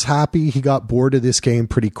 Lachlan was happy. He got bored of this game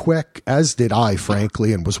pretty quick, as did I,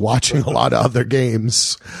 frankly, and was watching a lot of other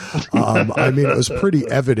games. I mean, it was pretty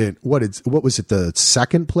evident. What was it, the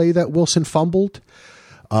second play that Wilson fumbled?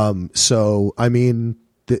 So, I mean,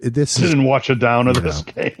 this didn't watch a down of this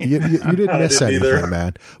game. You didn't miss anything, either,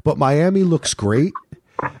 man. But Miami looks great,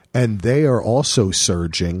 and they are also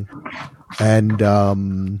surging.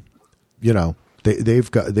 And,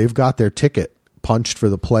 they've got their ticket punched for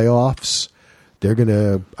the playoffs.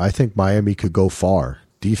 I think Miami could go far.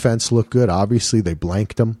 Defense looked good. Obviously, they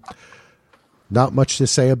blanked them. Not much to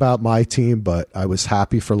say about my team, but I was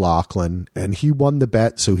happy for Lachlan. And he won the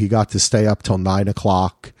bet, so he got to stay up till 9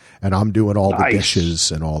 o'clock. And I'm doing all the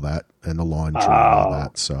dishes and all that, and the laundry and all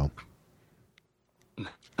that. So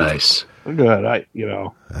nice. Good.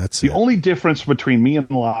 That's the only difference between me and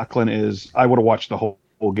Lachlan is I would have watched the whole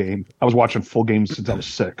full game. I was watching full games since I was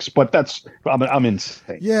 6, but I'm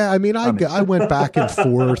insane. Yeah, I mean, I went back and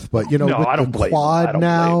forth, but no, with the quad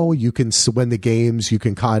now, you can when the games you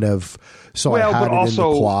can kind of. So I had it also,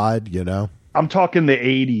 in the quad, I'm talking the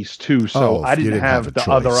 80s too, so I didn't have the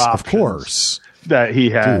other options, of course, that he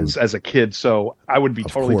has as a kid. So I would be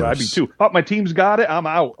I'd be too. Oh, my team's got it. I'm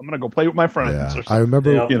out. I'm gonna go play with my friends. Yeah. I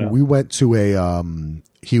remember we went to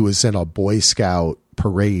he was in a Boy Scout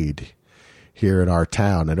parade here in our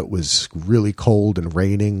town, and it was really cold and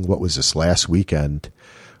raining. What was this, last weekend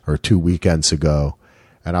or 2 weekends ago?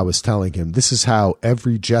 And I was telling him, this is how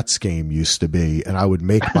every Jets game used to be. And I would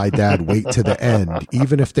make my dad wait to the end.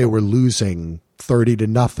 Even if they were losing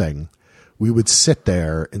 30-0, we would sit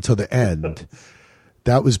there until the end.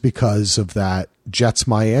 That was because of that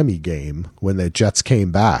Jets-Miami game when the Jets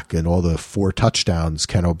came back and all the 4 touchdowns,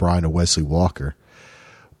 Ken O'Brien and Wesley Walker.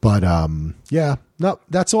 But, no,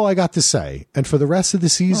 that's all I got to say. And for the rest of the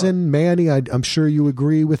season, Manny, I'm sure you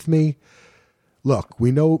agree with me. Look,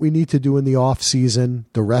 we know what we need to do in the off season.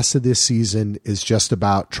 The rest of this season is just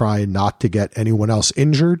about trying not to get anyone else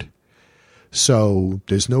injured. So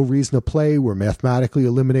there's no reason to play. We're mathematically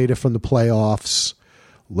eliminated from the playoffs.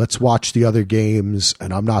 Let's watch the other games,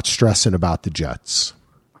 and I'm not stressing about the Jets.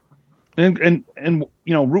 And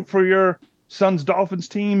root for your son's Dolphins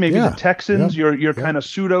team, maybe the Texans, your kind of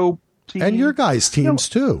pseudo team. And your guys' teams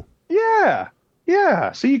too. Yeah.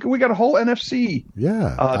 Yeah, see, we got a whole NFC.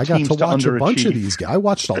 Yeah, I got to watch a bunch of these guys. I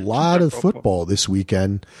watched a lot of football this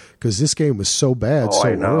weekend because this game was so bad so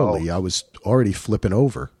early. I was already flipping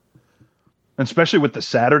over. And especially with the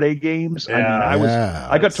Saturday games. Yeah,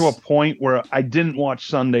 I got to a point where I didn't watch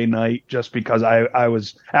Sunday night just because I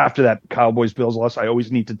was, after that Cowboys-Bills loss, I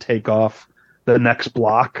always need to take off the next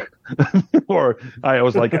block. Or I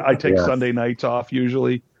was like, I take Sunday nights off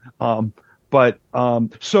usually.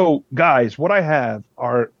 So guys, what I have,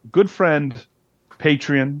 our good friend,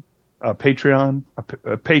 patron, and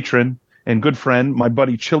good friend, my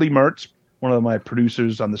buddy Chili Mertz, one of my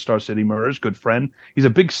producers on the Star City Murders, good friend. He's a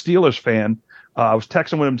big Steelers fan. I was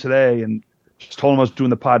texting with him today and just told him I was doing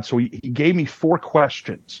the pod. So he gave me 4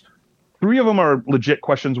 questions. 3 of them are legit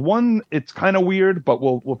questions. One, it's kind of weird, but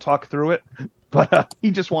we'll talk through it. But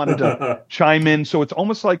he just wanted to chime in. So it's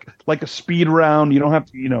almost like a speed round. You don't have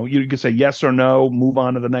to, you can say yes or no, move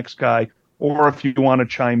on to the next guy. Or if you want to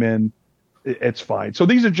chime in, it's fine. So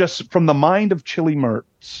these are just from the mind of Chili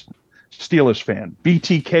Mertz, Steelers fan.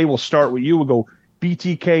 BTK, we'll start with you. We'll go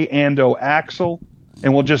BTK, Ando, Axel,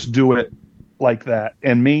 and we'll just do it like that.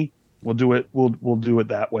 And me, we'll do it. We'll do it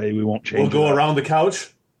that way. We won't change. We'll go around the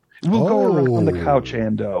couch. We'll go around the couch,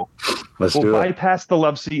 Ando. We'll bypass the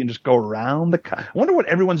love seat and just go around the couch. I wonder what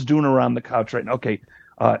everyone's doing around the couch right now. Okay,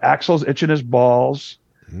 Axel's itching his balls.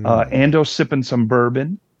 Ando's sipping some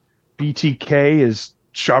bourbon. BTK is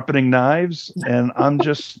sharpening knives, and I'm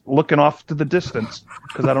just looking off to the distance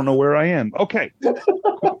because I don't know where I am. Okay.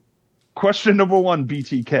 Question number 1,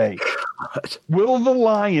 BTK. Will the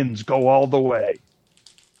Lions go all the way?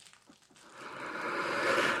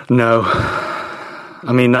 No.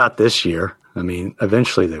 I mean, not this year. I mean,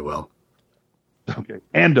 eventually they will. Okay.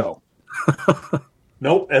 Ando.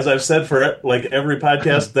 Nope. As I've said for like every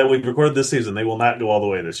podcast that we've recorded this season, they will not go all the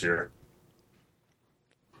way this year.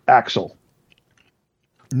 Axel.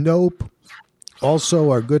 Nope. Also,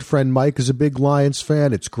 our good friend Mike is a big Lions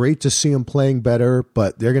fan. It's great to see him playing better,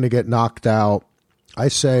 but they're going to get knocked out. I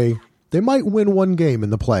say they might win 1 game in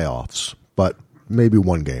the playoffs, but maybe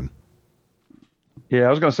 1 game. Yeah, I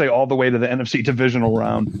was going to say all the way to the NFC divisional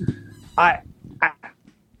round.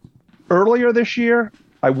 Earlier this year,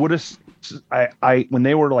 I would have. I when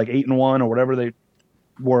they were like 8-1 or whatever they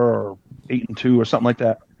were, 8-2 or something like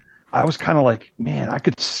that. I was kind of like, man, I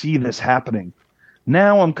could see this happening.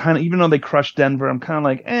 Now I'm kind of, even though they crushed Denver, I'm kind of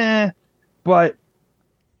like, but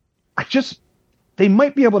they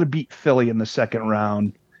might be able to beat Philly in the second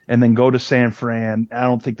round and then go to San Fran. I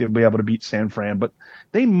don't think they'll be able to beat San Fran, but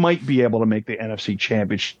they might be able to make the NFC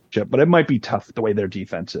Championship, but it might be tough the way their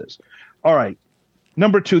defense is. All right.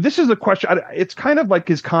 Number 2, this is a question. It's kind of like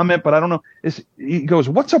his comment, but I don't know. He goes,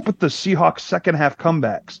 what's up with the Seahawks second half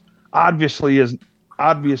comebacks?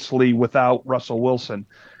 Obviously without Russell Wilson.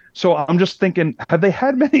 So I'm just thinking, have they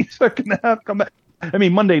had many second half comebacks? I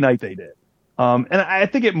mean, Monday night they did. And I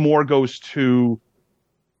think it more goes to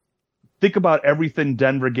think about everything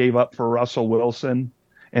Denver gave up for Russell Wilson.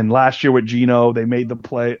 And last year with Geno, they made the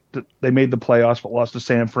playoffs, but lost to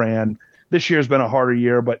San Fran. This year's been a harder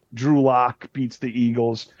year, but Drew Lock beats the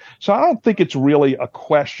Eagles. So I don't think it's really a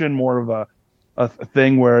question, more of a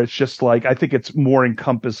thing where it's just like, I think it's more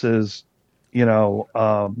encompasses, good I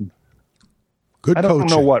don't coaching.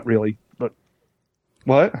 know what really, but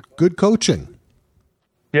What? Good coaching.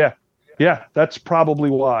 Yeah. Yeah, that's probably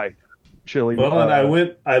why. Chili. Well,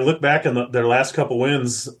 and I look back on their last couple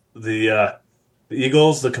wins, the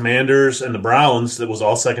Eagles, the Commanders, and the Browns. That was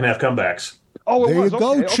all second half comebacks. Oh, there you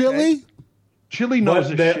go, okay. Chili. Chili knows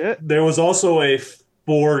his shit. There was also a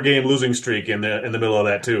 4-game losing streak in the middle of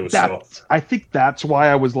that too. So I think that's why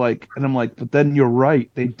I was like, and I'm like, but then you're right.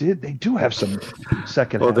 They do have some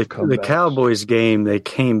second half comebacks. The Cowboys game, they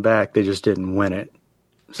came back. They just didn't win it.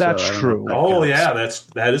 That's true.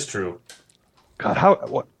 That is true.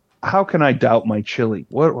 God, how can I doubt my Chili?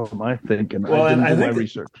 What am I thinking? Well, I didn't do my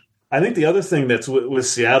research. I think the other thing that's with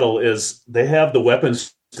Seattle is they have the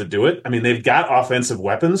weapons to do it. I mean, they've got offensive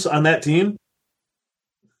weapons on that team.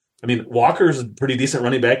 I mean, Walker's a pretty decent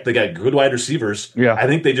running back. They got good wide receivers. Yeah. I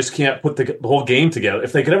think they just can't put the whole game together.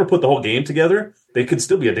 If they could ever put the whole game together, they could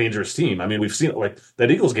still be a dangerous team. I mean, we've seen it. Like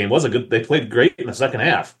that Eagles game was they played great in the second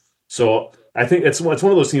half. So I think it's one of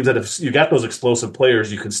those teams that if you got those explosive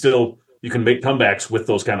players, you can make comebacks with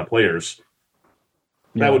those kind of players.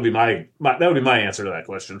 Yeah. That would be my answer to that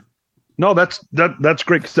question. No, that's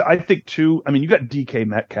great. 'Cause I think too. I mean, you got DK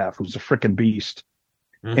Metcalf, who's a freaking beast.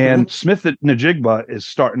 Mm-hmm. And Smith Najigba is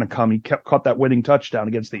starting to come. He caught that winning touchdown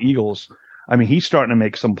against the Eagles. I mean, he's starting to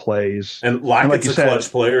make some plays. And Lockett's a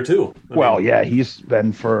clutch player too. He's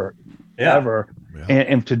been for ever. Yeah.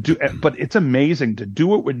 And to do, but it's amazing to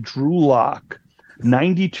do it with Drew Lock,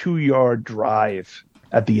 92-yard drive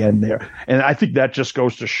at the end there. And I think that just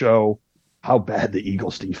goes to show how bad the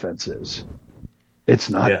Eagles defense is. It's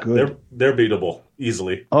not good. They're beatable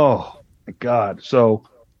easily. Oh my God. So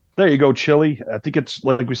there you go, Chili. I think it's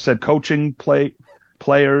like we said, coaching,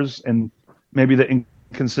 players, and maybe the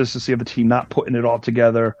inconsistency of the team not putting it all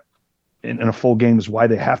together in a full game is why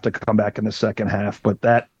they have to come back in the second half. But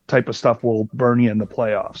that type of stuff will burn you in the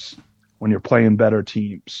playoffs when you're playing better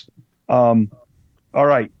teams. All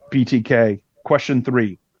right, BTK. Question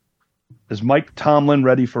 3. Is Mike Tomlin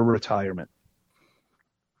ready for retirement?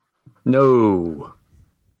 No.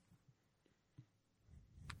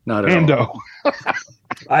 Not at all.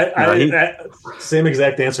 Same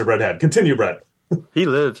exact answer Brett had. Continue, Brett. He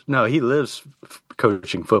lives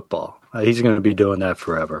coaching football. He's going to be doing that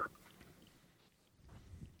forever.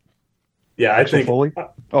 Yeah, I think Foley.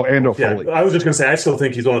 Ando Foley. I was just going to say, I still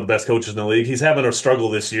think he's one of the best coaches in the league. He's having a struggle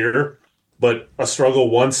this year, but a struggle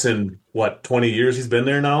once in 20 years he's been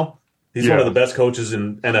there now. He's one of the best coaches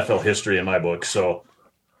in NFL history in my book. So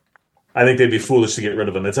I think they'd be foolish to get rid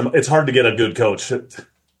of him. It's hard to get a good coach.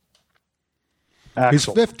 Axel. He's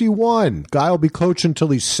 51. Guy will be coaching until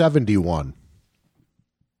he's 71.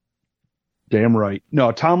 Damn right.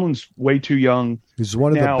 No, Tomlin's way too young. He's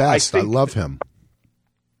one of the best. I love him.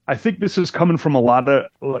 I think this is coming from a lot of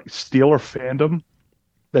Steeler fandom.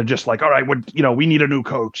 They're just like, all right, we need a new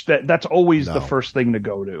coach. That's always the first thing to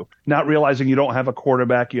go to. Not realizing you don't have a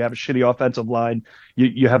quarterback, you have a shitty offensive line,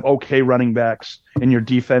 you have okay running backs, and your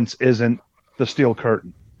defense isn't the steel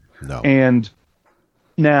curtain. No. And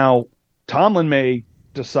now Tomlin may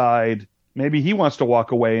decide maybe he wants to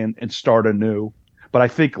walk away and start anew. But I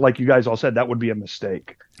think, like you guys all said, that would be a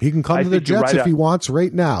mistake. He can come to the Jets if he wants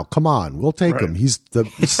right now. Come on, we'll take him. He's the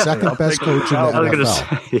second best coach in the NFL. I was going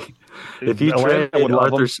to say, if you trade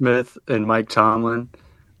Arthur Smith and Mike Tomlin,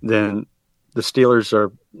 then the Steelers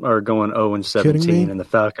are going 0-17, and the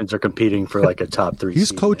Falcons are competing for like a top 3.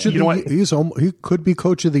 He's coach of the year. He could be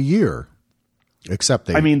coach of the year, except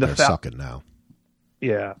they're sucking now.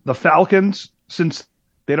 Yeah, the Falcons, since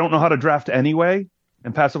they don't know how to draft anyway,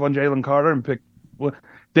 and pass up on Jalen Carter and pick. Well,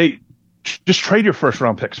 they just trade your first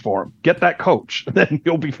round picks for him. Get that coach, then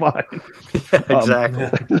you'll be fine.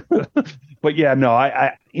 Exactly. But yeah, no,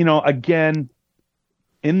 I again,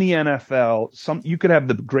 in the NFL, you could have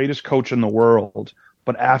the greatest coach in the world,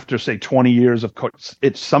 but after say 20 years of coach,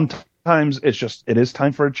 it is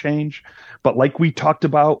time for a change. But like we talked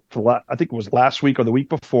about, I think it was last week or the week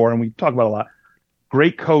before, and we talked about a lot.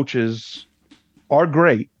 Great coaches are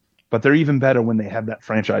great, but they're even better when they have that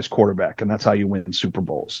franchise quarterback, and that's how you win Super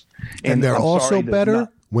Bowls. And they're also better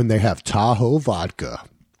when they have Tahoe vodka.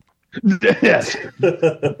 Yes.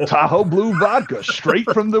 Tahoe Blue vodka, straight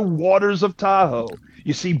from the waters of Tahoe.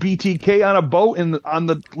 You see BTK on a boat on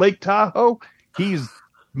the Lake Tahoe, he's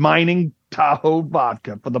mining Tahoe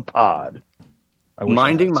vodka for the pod.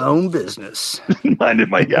 Minding my own business.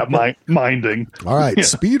 Minding. All right,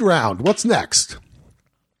 speed round. What's next?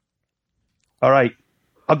 All right.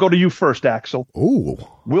 I'll go to you first, Axel. Ooh.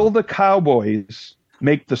 Will the Cowboys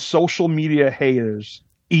make the social media haters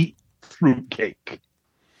eat fruitcake?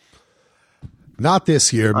 Not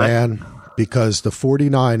this year, man, because the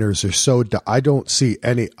 49ers are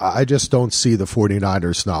I just don't see the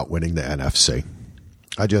 49ers not winning the NFC.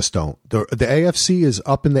 I just don't. The AFC is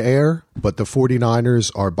up in the air, but the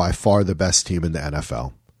 49ers are by far the best team in the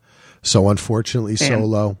NFL. So unfortunately,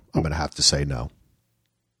 Solo, I'm going to have to say no.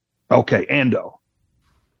 Okay, Ando.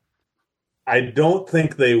 I don't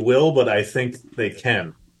think they will, but I think they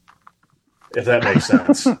can. If that makes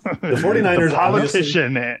sense. The 49ers the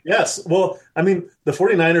politician. Yes. Well, I mean, the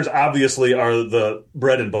 49ers obviously are the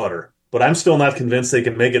bread and butter, but I'm still not convinced they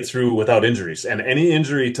can make it through without injuries. And any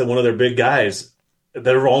injury to one of their big guys,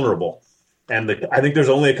 they're vulnerable. And I think there's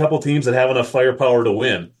only a couple teams that have enough firepower to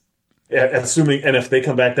win. Assuming, and if they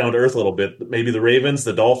come back down to earth a little bit, maybe the Ravens,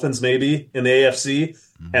 the Dolphins, maybe in the AFC,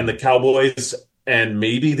 and the Cowboys, and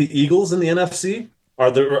maybe the Eagles in the NFC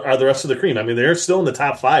are the rest of the cream. I mean, they're still in the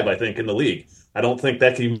top 5, I think, in the league. I don't think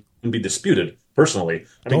that can be disputed. Personally,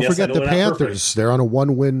 don't forget the Panthers. They're on a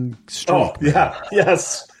 1-win streak. Oh yeah,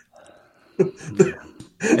 yes.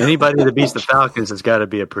 Anybody that beats the Falcons has got to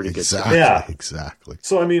be a pretty good team. Yeah, exactly.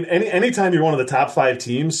 So I mean, anytime you're one of the top 5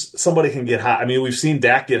 teams, somebody can get hot. I mean, we've seen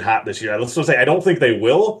Dak get hot this year. Let's just say I don't think they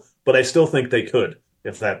will, but I still think they could.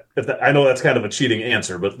 If that, I know that's kind of a cheating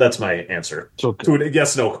answer, but that's my answer to a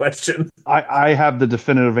yes/no question. I have the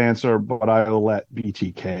definitive answer, but I will let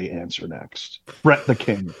BTK answer next. Brett the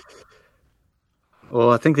King.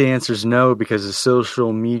 Well, I think the answer is no, because of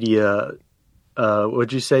social media.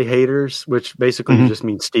 Would you say haters? Which basically just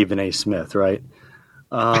means Stephen A. Smith, right?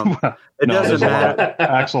 It doesn't matter.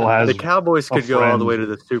 Axel has the Cowboys could go all the way to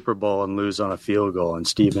the Super Bowl and lose on a field goal, and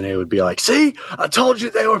Stephen A. would be like, "See, I told you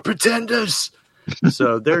they were pretenders."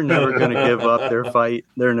 So they're never going to give up their fight.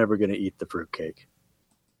 They're never going to eat the fruitcake.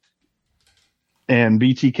 And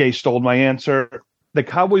BTK stole my answer. The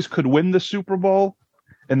Cowboys could win the Super Bowl,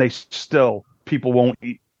 and people won't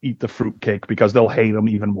eat the fruitcake because they'll hate them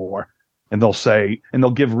even more. And they'll say, and they'll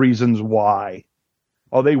give reasons why.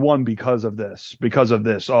 Oh, they won because of this.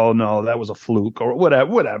 Oh, no, that was a fluke or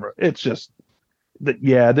whatever. It's just that,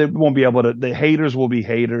 they won't be able to. The haters will be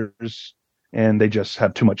haters. And they just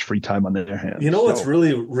have too much free time on their hands. You know what's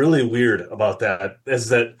really, really weird about that is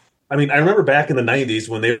that, I mean, I remember back in the 90s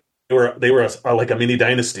when they were like a mini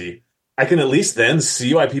dynasty. I can at least then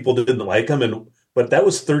see why people didn't like them, but that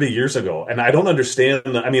was 30 years ago. And I don't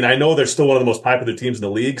understand. I mean, I know they're still one of the most popular teams in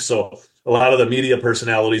the league, so a lot of the media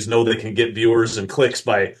personalities know they can get viewers and clicks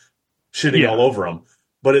by shitting all over them.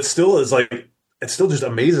 But it still just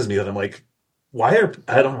amazes me that I'm like, I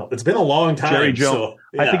don't know. It's been a long time. Jerry Jones. So,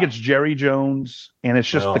 I think it's Jerry Jones, and it's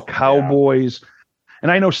just the Cowboys. Yeah.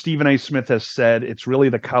 And I know Stephen A. Smith has said it's really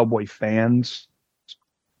the Cowboy fans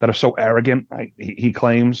that are so arrogant. He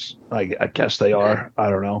claims. I guess they are. I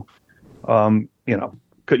don't know.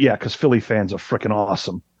 Because Philly fans are freaking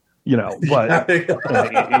awesome. But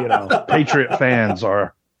Patriot fans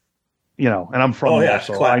are. And I'm from there,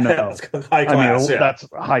 so I know. High class, that's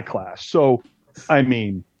high class. So, I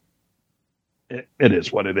mean. It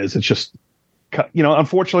is what it is. It's just,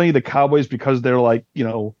 unfortunately, the Cowboys, because they're like,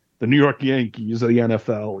 the New York Yankees of the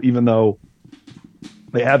NFL, even though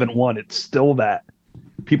they haven't won, it's still that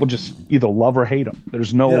people just either love or hate them.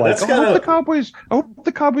 There's no I hope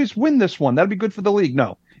the Cowboys win this one. That'd be good for the league.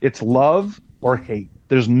 No, it's love or hate.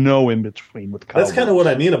 There's no in between with Cowboys. That's kind of what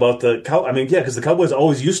I mean about because the Cowboys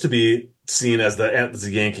always used to be seen as the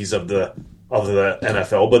Yankees of the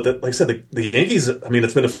NFL, but like I said, the Yankees. I mean,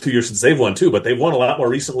 it's been a few years since they've won too, but they've won a lot more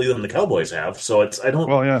recently than the Cowboys have. So and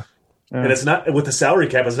it's not with the salary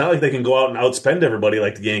cap. It's not like they can go out and outspend everybody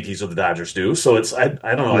like the Yankees or the Dodgers do. So I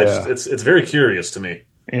don't know. Yeah. It's very curious to me.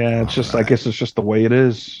 Yeah, it's just I guess it's just the way it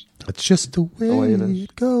is. It's just the way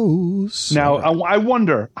it goes. Now I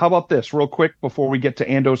wonder, how about this real quick before we get to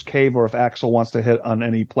Ando's Cave, or if Axel wants to hit on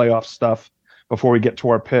any playoff stuff before we get to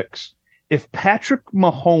our picks. If Patrick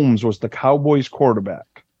Mahomes was the Cowboys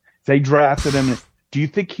quarterback, they drafted him, do you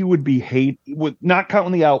think he would be not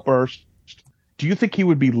counting the outburst, do you think he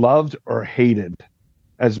would be loved or hated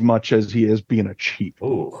as much as he is being a cheat?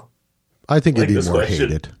 Ooh. I think he'd be more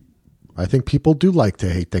hated. I think people do like to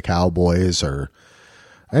hate the Cowboys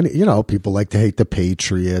people like to hate the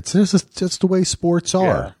Patriots. It's just the way sports are.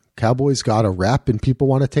 Yeah. Cowboys got a rep and people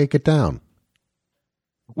want to take it down.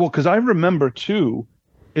 Well, because I remember too,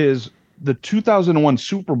 is the 2001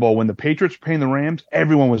 Super Bowl when the Patriots were playing the Rams,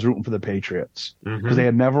 everyone was rooting for the Patriots because they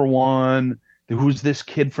had never won. Who's this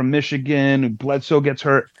kid from Michigan? Bledsoe gets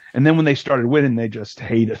hurt. And then when they started winning, they just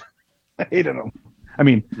hated them. I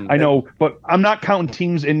mean, I know, but I'm not counting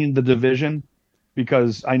teams in the division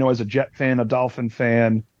because I know as a Jet fan, a Dolphin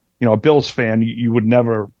fan, a Bills fan, you would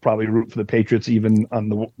never probably root for the Patriots even on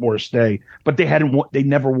the worst day. But they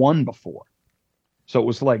never won before. So it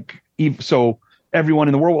was like, everyone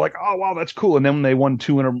in the world was like, oh, wow, that's cool. And then when they won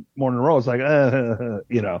 2 more in a row, it's like,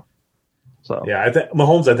 So yeah, I think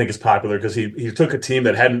Mahomes is popular because he took a team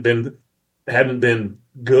that hadn't been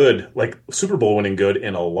good, like Super Bowl winning good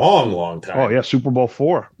in a long time. Oh yeah, Super Bowl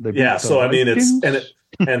IV. Yeah, so I mean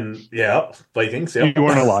Vikings. Yeah, you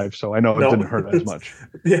weren't alive, so I know it No. didn't hurt as much.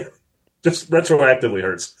 Yeah, just retroactively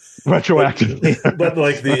hurts. Retroactively, But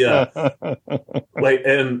like the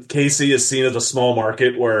and KC is seen as a small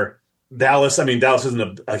market where Dallas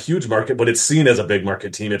isn't a huge market, but it's seen as a big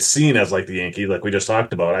market team. It's seen as like the Yankees, like we just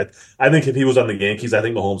talked about. I think if he was on the Yankees, I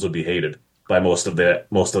think Mahomes would be hated by most of the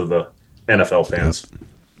NFL fans.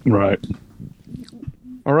 Right.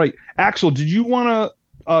 All right, Axel, did you want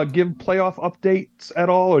to give playoff updates at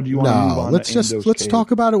all, or do you want to move on? Let's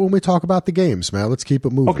talk about it when we talk about the games, man. Let's keep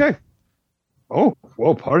it moving. Okay. Oh,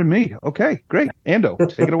 well, pardon me. Okay, great. Ando,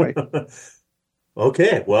 take it away.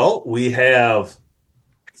 Okay, well, we have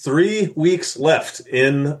 3 weeks left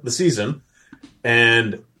in the season,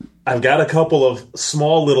 and I've got a couple of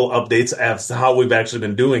small little updates as to how we've actually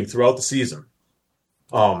been doing throughout the season.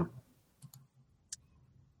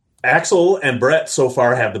 Axel and Brett so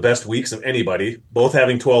far have the best weeks of anybody, both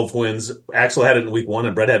having 12 wins. Axel had it in week 1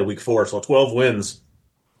 and Brett had it in week 4, so 12 wins,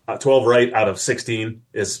 12 right out of 16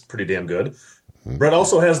 is pretty damn good. Brett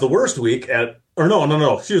also has the worst week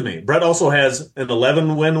excuse me. Brett also has an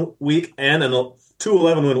 11-win week and two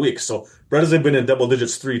 11-win weeks. So Brett has been in double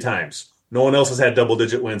digits 3 times. No one else has had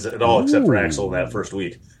double-digit wins at all except for Axel in that first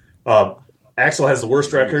week. Axel has the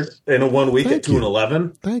worst record in a 1 week at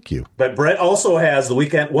 2-11. Thank you. But Brett also has the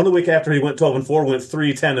week after he went 12-4, went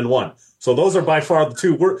 3-10-1. So those are by far the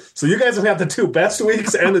 2 worst. So you guys have had the 2 best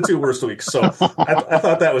weeks and the 2 worst weeks. So I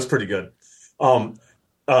thought that was pretty good.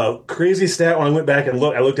 Crazy stat when I went back and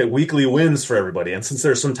I looked at weekly wins for everybody. And since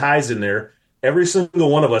there's some ties in there, every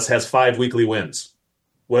single one of us has 5 weekly wins,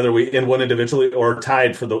 whether we in one individually or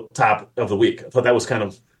tied for the top of the week. I thought that was kind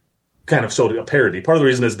of showed a parity. Part of the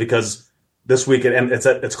reason is because this week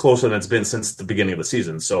it's closer than it's been since the beginning of the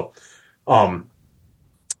season. So,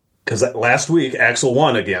 because last week Axel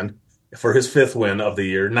won again for his 5th win of the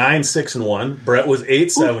year, 9-6-1. Brett was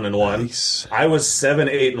 8-7-1. Nice. I was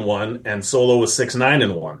 7-8-1, and Solo was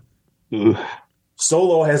 6-9-1.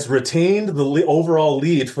 Solo has retained the overall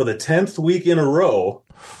lead for the 10th week in a row,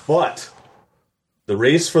 but the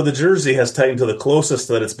race for the jersey has tightened to the closest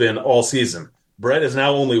that it's been all season. Brett is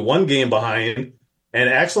now only 1 game behind, and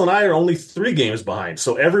Axel and I are only 3 games behind.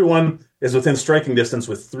 So everyone is within striking distance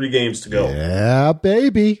with 3 games to go. Yeah,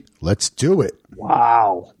 baby. Let's do it.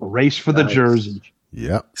 Wow. A race for the jersey.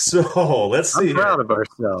 Yep. So let's see. I'm proud of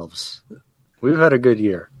ourselves. We've had a good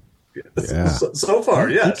year. Yeah. So far,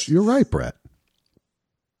 yes. You're right, Brett.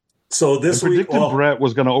 So I this week, predicted Brett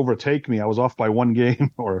was going to overtake me. I was off by 1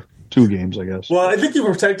 game or 2 games, I guess. well, I think you've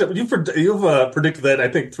predicted that. I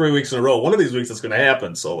think 3 weeks in a row. One of these weeks it's going to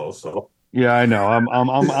happen, Solo. So Yeah, I know.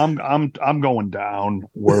 I'm going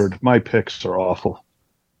downward. My picks are awful.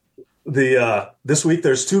 This week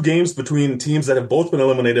there's 2 games between teams that have both been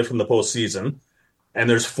eliminated from the postseason, and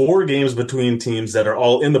there's 4 games between teams that are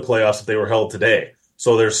all in the playoffs if they were held today.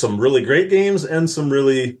 So there's some really great games and some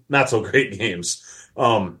really not so great games.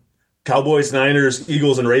 Cowboys, Niners,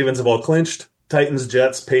 Eagles, and Ravens have all clinched. Titans,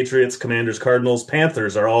 Jets, Patriots, Commanders, Cardinals,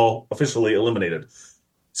 Panthers are all officially eliminated.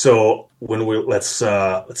 So when let's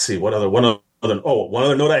see one other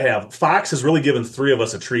note I have. Fox has really given 3 of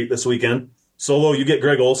us a treat this weekend. Solo, you get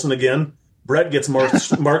Greg Olson again. Brett gets Mark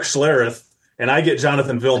Schlereth, and I get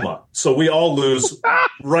Jonathan Vilma. So we all lose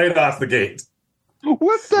right off the gate.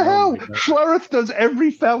 What the hell? Schlereth does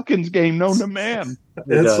every Falcons game known to man.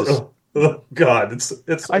 Oh God,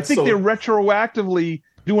 it's. I think they're retroactively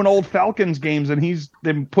doing old Falcons games, and he's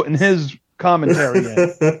been putting his commentary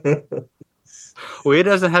in. Well, he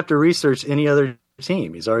doesn't have to research any other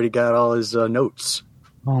team. He's already got all his notes.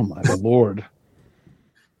 Oh my Lord!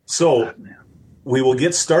 So we will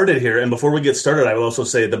get started here, and before we get started, I will also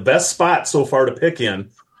say the best spot so far to pick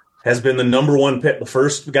in has been the number 1 pick. The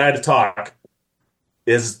first guy to talk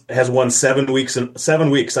has won 7 weeks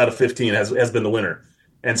out of 15 has been the winner.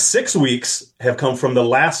 And 6 weeks have come from the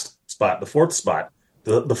last spot, the 4th spot.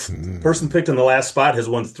 The person picked in the last spot has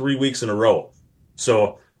won 3 weeks in a row.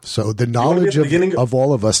 So the knowledge of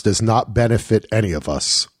all of us does not benefit any of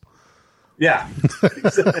us. Yeah,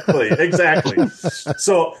 exactly.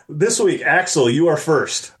 So this week, Axel, you are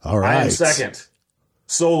first. All right. I am second.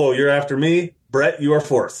 Solo, you're after me. Brett, you are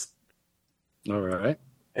 4th. All right.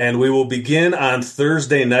 And we will begin on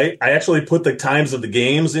Thursday night. I actually put the times of the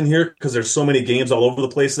games in here because there's so many games all over the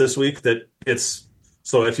place this week that it's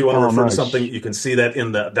so if you want to refer to something, you can see that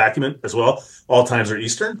in the document as well. All times are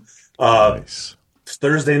Eastern. Nice.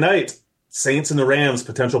 Thursday night, Saints and the Rams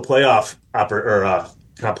potential playoff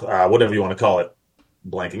whatever you want to call it.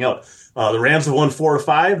 blanking out. The Rams have won 4 of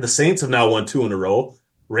 5. The Saints have now won 2 in a row.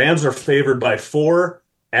 Rams are favored by 4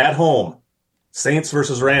 at home. Saints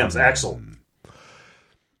versus Rams. Axel.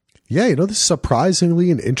 Yeah, this is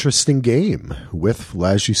surprisingly an interesting game with,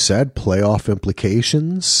 as you said, playoff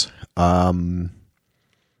implications. I'm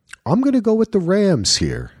going to go with the Rams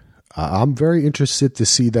here. I'm very interested to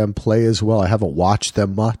see them play as well. I haven't watched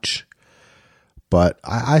them much, but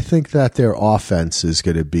I think that their offense is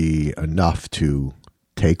going to be enough to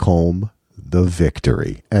take home the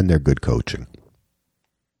victory, and their good coaching.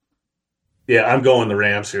 Yeah, I'm going the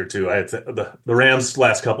Rams here too. The Rams'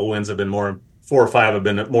 last couple wins have been 4 or 5 have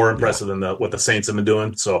been more impressive than what the Saints have been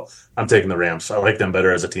doing. So I'm taking the Rams. I like them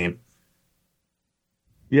better as a team.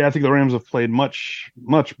 Yeah, I think the Rams have played much,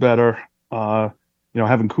 much better.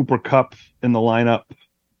 Having Cooper Kupp in the lineup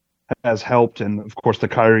has helped, and of course the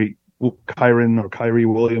Kyrie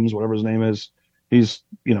Williams, whatever his name is, he's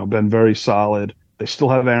been very solid. They still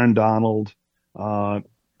have Aaron Donald.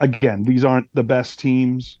 Again, these aren't the best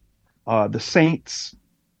teams. The Saints,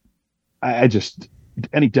 I just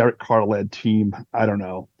any Derek Carr led team, I don't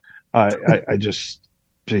know. It's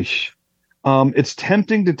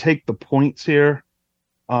tempting to take the points here,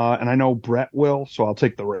 and I know Brett will, so I'll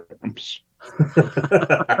take the Rams.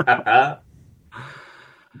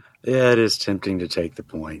 Yeah, it is tempting to take the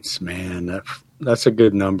points, man. That's a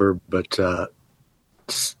good number, but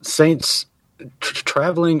Saints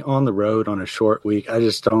traveling on the road on a short week, I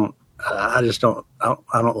don't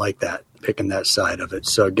like that, picking that side of it.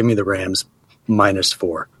 So give me the Rams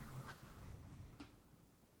 -4.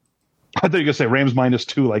 I thought you were going to say Rams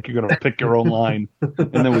 -2, like you're going to pick your own line,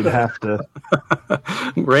 and then we'd have to.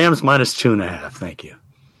 Rams -2.5. Thank you.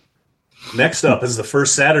 Next up is the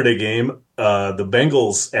first Saturday game. The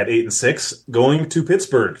Bengals at 8-6 going to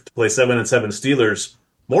Pittsburgh to play 7-7 Steelers.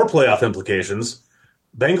 More playoff implications.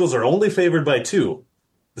 Bengals are only favored by 2.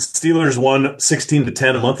 The Steelers won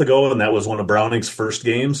 16-10 a month ago, and that was one of Browning's first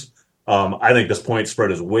games. I think this point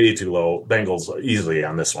spread is way too low. Bengals easily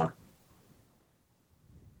on this one.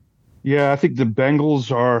 Yeah, I think the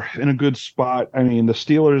Bengals are in a good spot. I mean, the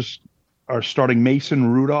Steelers are starting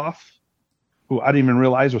Mason Rudolph, who I didn't even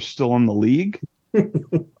realize was still in the league.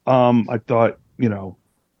 I thought,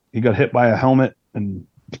 he got hit by a helmet and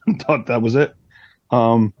thought that was it.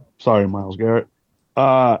 Sorry, Myles Garrett.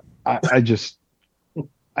 I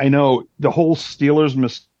know the whole Steelers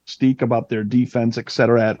mystique about their defense, et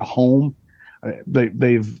cetera, at home.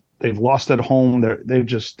 They've lost at home. They've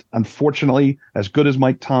just, unfortunately, as good as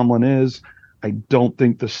Mike Tomlin is, I don't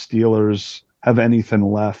think the Steelers have anything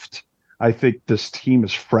left. I think this team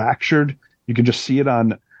is fractured. You can just see it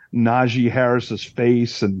on Najee Harris's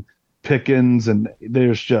face and Pickens, and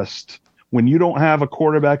there's just, when you don't have a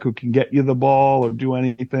quarterback who can get you the ball or do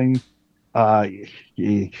anything,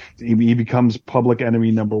 he becomes public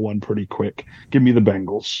enemy number 1 pretty quick. Give me the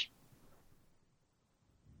Bengals.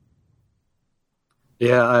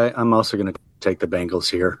 Yeah, I'm also going to take the Bengals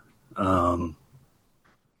here. I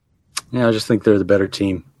just think they're the better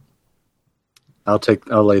team. I'll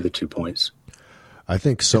lay the 2 points. I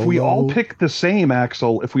think so. If we all pick the same,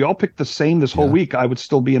 Axel, this whole week, I would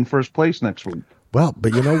still be in first place next week. Well,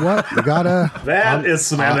 but you know what? You gotta. That is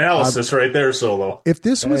some analysis right there, Solo. If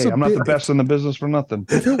this was I'm not the best in the business for nothing.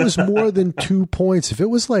 If it was more than 2 points, if it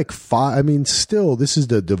was like 5, I mean, still, this is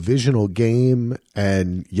the divisional game,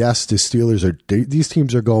 and yes, these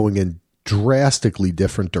teams are going in drastically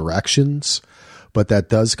different directions, but that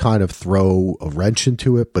does kind of throw a wrench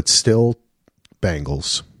into it. But still,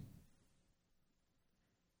 Bengals.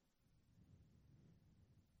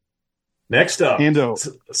 Next up,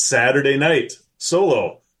 Saturday night,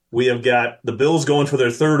 Solo. We have got the Bills going for their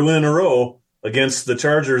 3rd win in a row against the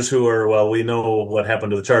Chargers, who are, well, we know what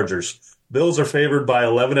happened to the Chargers. Bills are favored by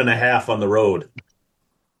 11.5 on the road.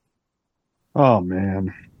 Oh,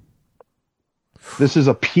 man. This is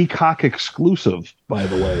a Peacock exclusive, by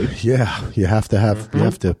the way. Yeah, you have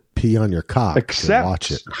to pee on your cock to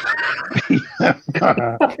watch it.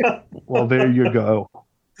 Well, there you go.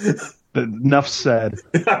 Enough said.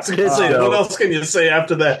 What else can you say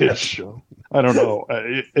after that? I don't know.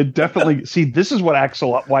 It definitely. See, this is what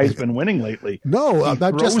why he's been winning lately. No, I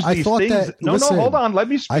thought that. No, hold on. Let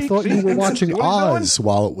me speak. I thought you were watching Oz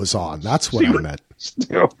while it was on. That's what I meant.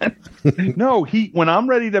 No, when I'm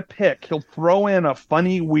ready to pick, he'll throw in a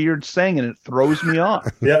funny, weird saying, and it throws me off.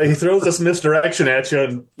 Yeah, he throws this misdirection at you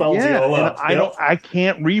and fouls you all up. I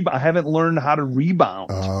can't rebound. I haven't learned how to rebound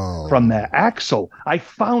from that. Axel, I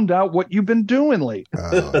found out what you've been doing lately.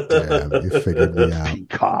 Oh, damn. You figured me out.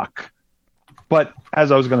 Peacock. But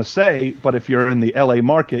as I was going to say, if you're in the LA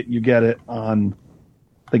market, you get it on,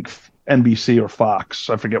 I think, NBC or Fox.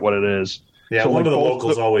 I forget what it is. Yeah, So, one like, of the both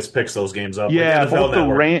locals always picks those games up. Yeah, like NFL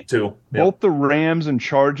Network, too. Yep. Both the Rams and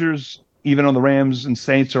Chargers, even though the Rams and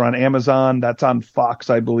Saints are on Amazon, that's on Fox,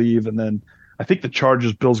 I believe, and then I think the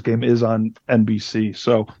Chargers Bills game is on NBC.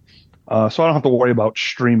 So I don't have to worry about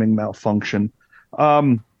streaming malfunction.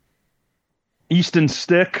 Easton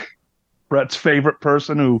Stick, Brett's favorite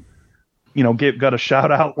person, who got a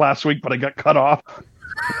shout out last week, but I got cut off.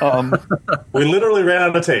 We literally ran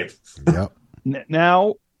out of tape. Yep.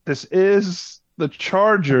 Now this is the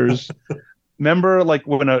Chargers. Remember, like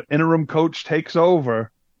when an interim coach takes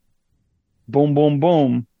over, boom, boom,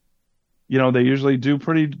 boom. They usually do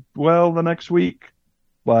pretty well the next week.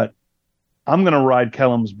 But I'm going to ride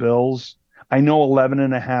Kellum's Bills. I know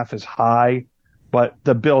 11.5 is high, but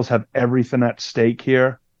the Bills have everything at stake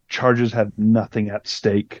here. Chargers have nothing at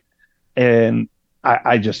stake, and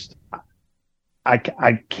I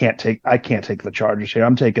can't take the Chargers here.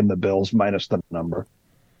 I'm taking the Bills minus the number.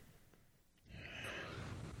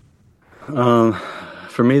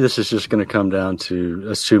 For me, this is just going to come down to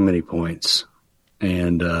that's too many points,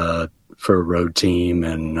 and for a road team,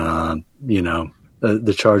 and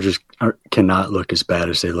the Chargers cannot look as bad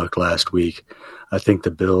as they looked last week. I think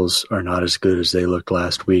the Bills are not as good as they looked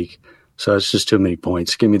last week, so it's just too many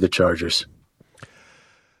points. Give me the Chargers.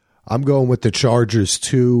 I'm going with the Chargers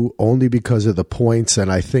too, only because of the points,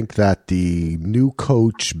 and I think that the new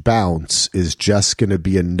coach bounce is just going to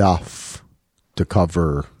be enough to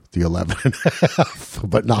cover the 11.5,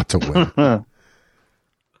 but not to win.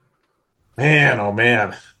 Man, oh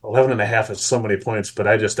man, 11.5 is so many points, but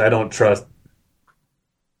I don't trust.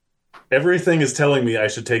 Everything is telling me I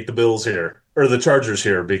should take the Bills here or the Chargers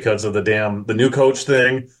here because of the new coach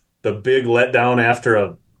thing, the big letdown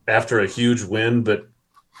after a huge win, but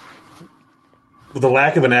the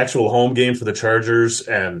lack of an actual home game for the Chargers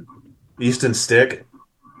and Easton Stick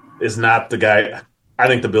is not the guy. I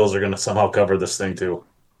think the Bills are going to somehow cover this thing too.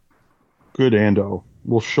 Good, Ando.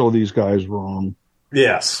 We'll show these guys wrong.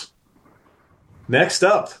 Yes. Next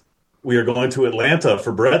up, we are going to Atlanta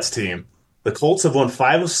for Brett's team. The Colts have won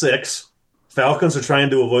 5 of 6. Falcons are trying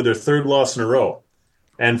to avoid their third loss in a row.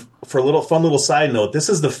 And for a fun little side note, this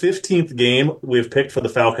is the 15th game we've picked for the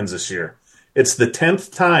Falcons this year. It's the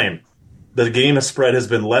 10th time the game spread has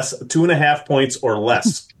been 2.5 points or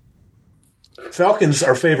less. Falcons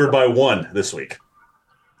are favored by 1 this week.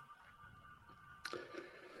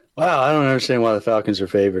 Wow, I don't understand why the Falcons are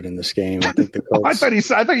favored in this game. I think the Colts. I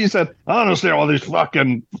thought you said I don't understand all these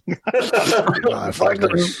fucking the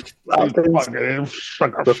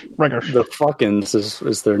fuckins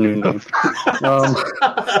is their new name.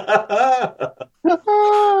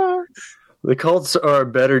 The Colts are a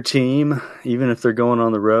better team, even if they're going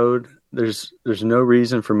on the road. There's no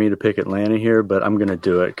reason for me to pick Atlanta here, but I'm going to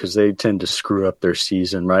do it because they tend to screw up their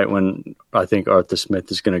season right when I think Arthur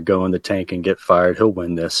Smith is going to go in the tank and get fired. He'll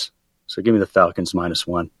win this. So give me the Falcons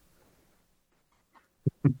 -1.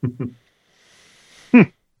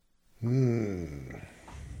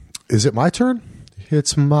 Is it my turn?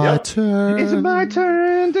 It's my turn. It's my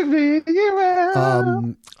turn to be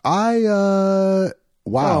you.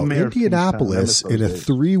 Wow, Indianapolis in a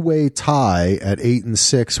 3-way tie at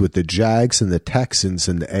 8-6 with the Jags and the Texans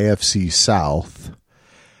in the AFC South.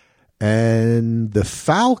 And the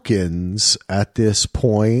Falcons at this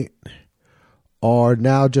point are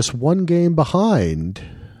now just 1 game behind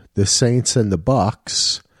the Saints and the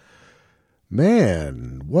Bucks.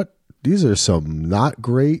 Man, these are some not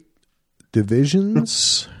great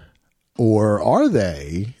divisions, or are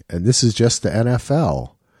they? And this is just the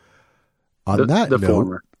NFL. On that note,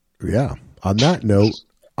 former. Yeah. On that note,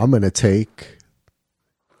 I'm going to take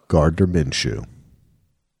Gardner Minshew.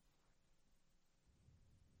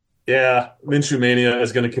 Yeah, Minshew Mania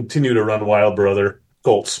is going to continue to run wild, brother.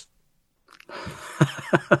 Colts.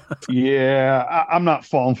 Yeah, I'm not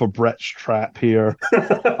falling for Brett's trap here.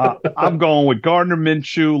 I'm going with Gardner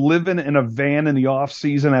Minshew, living in a van in the off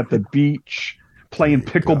season at the beach, playing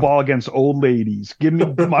pickleball against old ladies. Give me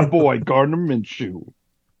my boy, Gardner Minshew.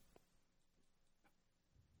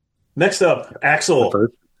 Next up, Axel.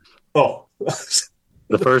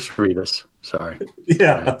 The first read us. Sorry.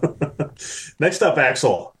 Yeah. Next up,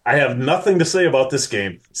 Axel. I have nothing to say about this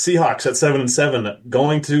game. Seahawks at 7-7,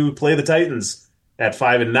 going to play the Titans at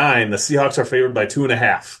 5-9. The Seahawks are favored by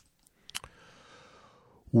 2.5.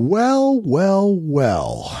 Well.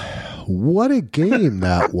 What a game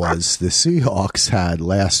that was the Seahawks had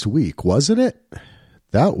last week, wasn't it?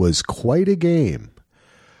 That was quite a game.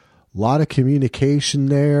 A lot of communication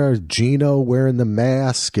there. Gino wearing the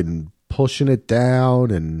mask and pushing it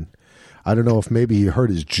down, and I don't know if maybe he hurt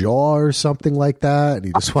his jaw or something like that, and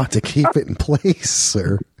he just wanted to keep it in place.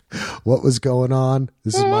 Or what was going on.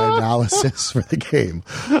 This is my analysis for the game.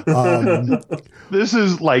 This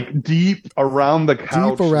is like deep around the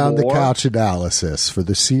couch. The couch analysis for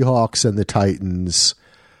the Seahawks and the Titans.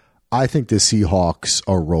 I think the Seahawks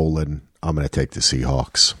are rolling. I'm going to take the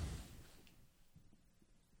Seahawks.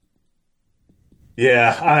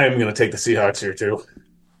 Yeah, I'm going to take the Seahawks here too.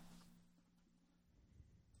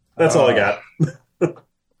 That's all I got.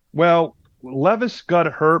 Well, Levis got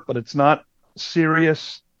hurt, but it's not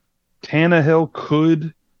serious. Tannehill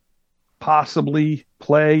could possibly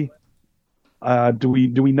play. Do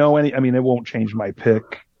we know any? I mean, it won't change my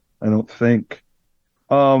pick, I don't think.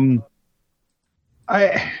 Was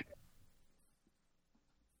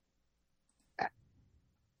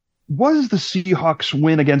the Seahawks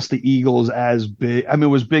win against the Eagles as big? I mean, it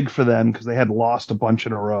was big for them because they had lost a bunch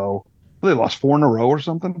in a row. They lost 4 in a row or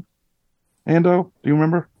something. Ando, do you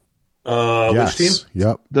remember? Yes. Which team?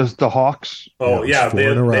 Yep. Does the Hawks? Oh, yeah. 4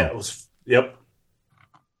 in a row. Yep.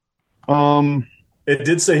 It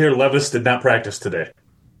did say here Levis did not practice today.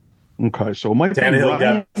 Okay, so it might be Tannehill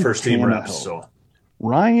Ryan got first team Tannehill. reps. So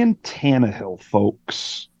Ryan Tannehill,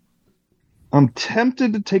 folks. I'm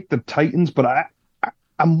tempted to take the Titans, but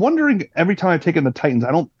I'm wondering every time I've taken the Titans,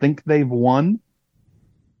 I don't think they've won.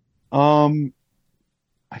 I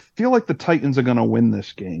feel like the Titans are going to win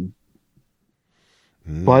this game.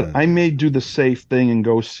 But I may do the safe thing and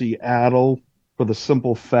go Seattle for the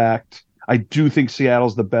simple fact I do think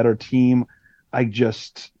Seattle's the better team. I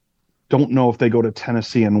just don't know if they go to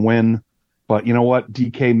Tennessee and win. But you know what?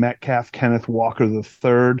 DK Metcalf, Kenneth Walker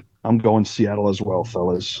III. I'm going Seattle as well,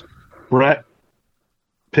 fellas. Brett,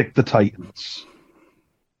 pick the Titans.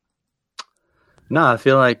 No, I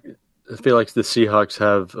feel like the Seahawks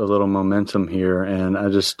have a little momentum here, and I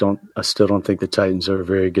still don't think the Titans are a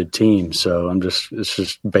very good team. So it's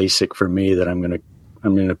just basic for me that I'm gonna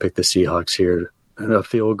pick the Seahawks here. And a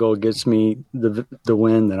field goal gets me the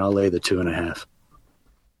win, then I'll lay the 2.5.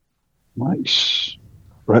 Nice.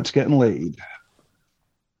 Brett's getting laid.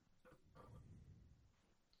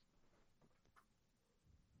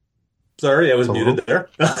 sorry, I was muted there.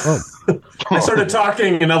 I started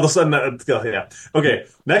talking, and all of a sudden, yeah. Okay,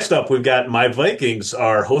 next up, we've got my Vikings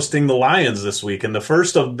are hosting the Lions this week, and the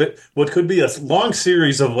first of what could be a long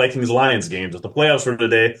series of Vikings-Lions games. If the playoffs were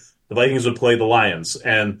today, the Vikings would play the Lions,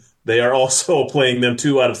 and they are also playing them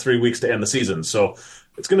 2 out of 3 weeks to end the season. So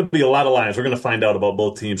it's going to be a lot of Lions. We're going to find out about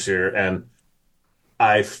both teams here, and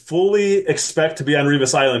I fully expect to be on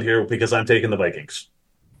Revis Island here because I'm taking the Vikings.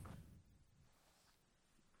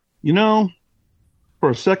 You know,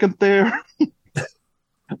 for a second there,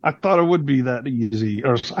 I thought it would be that easy.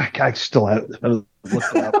 Or I still haven't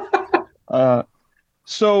looked it up.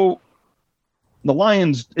 So the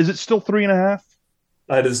Lions, is it still 3.5?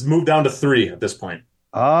 It has moved down to 3 at this point.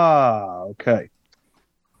 Ah, okay.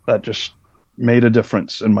 That just made a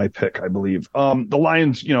difference in my pick, I believe. The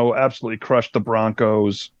Lions, absolutely crushed the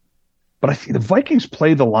Broncos. But I think the Vikings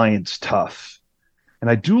play the Lions tough. And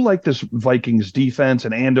I do like this Vikings defense,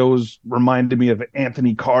 and Ando's reminded me of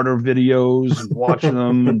Anthony Carter videos and watching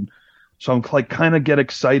them. And so I'm like, kind of get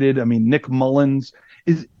excited. I mean, Nick Mullins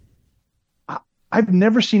I've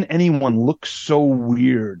never seen anyone look so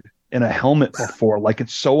weird in a helmet before. Like,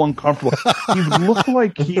 it's so uncomfortable. He looked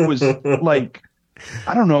like he was like,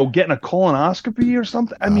 I don't know, getting a colonoscopy or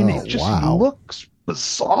something. I mean, it just looks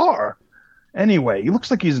bizarre. Anyway, he looks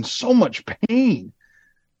like he's in so much pain.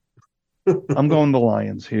 I'm going the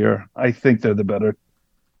Lions here. I think they're the better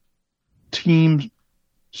team,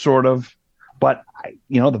 sort of. But,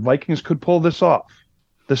 the Vikings could pull this off.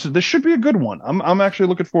 This should be a good one. I'm actually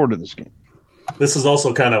looking forward to this game. This is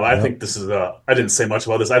also kind of, I think this is I didn't say much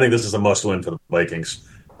about this. I think this is a must-win for the Vikings.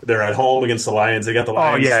 They're at home against the Lions. They got the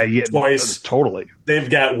Lions twice. Totally. They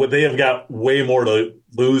have got way more to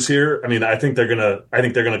lose here. I mean, I think they're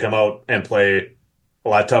gonna come out and play a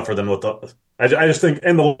lot tougher than what the. I just think,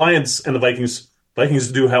 and the Lions and the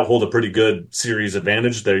Vikings do hold a pretty good series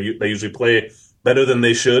advantage. They usually play better than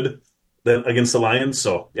they should against the Lions.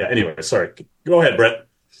 So yeah. Anyway, sorry. Go ahead, Brett.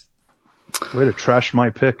 Way to trash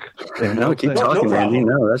my pick. No, keep talking, Andy.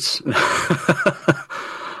 No, that's.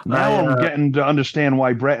 Now I'm getting to understand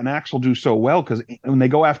why Brett and Axel do so well, because when they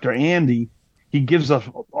go after Andy, he gives us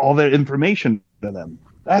all their information to them.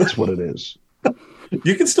 That's what it is.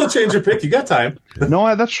 You can still change your pick. You got time.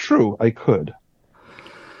 No, that's true. I could.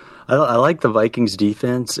 I like the Vikings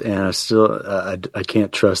defense, and I still I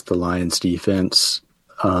can't trust the Lions defense.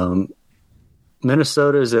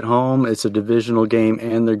 Minnesota is at home. It's a divisional game,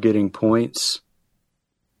 and they're getting points.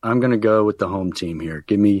 I'm going to go with the home team here.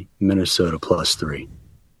 Give me Minnesota +3.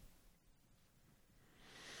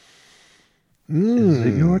 Is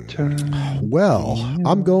it your turn? Well,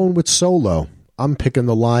 I'm going with Solo. I'm picking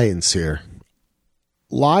the Lions here.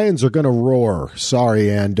 Lions are going to roar. Sorry,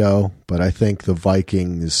 Ando, but I think the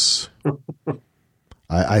Vikings.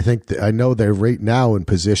 I know they're right now in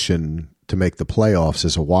position to make the playoffs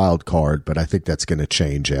as a wild card, but I think that's going to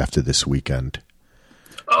change after this weekend.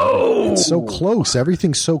 Oh, it's so close.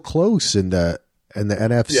 Everything's so close in the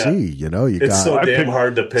NFC. You know, it's got so damn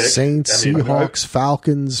hard to pick. Saints, Seahawks,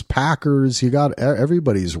 Falcons, Packers. You got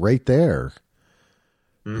everybody's right there.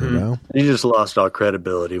 Mm-hmm. You know, he just lost all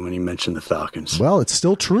credibility when he mentioned the Falcons. Well, it's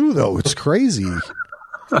still true though. It's crazy.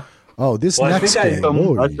 Next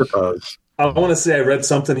game. I suppose. I want to say I read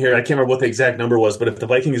something here. I can't remember what the exact number was, but if the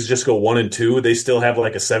Vikings just go 1-2, they still have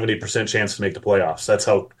like a 70% chance to make the playoffs. That's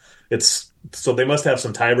how it's. So they must have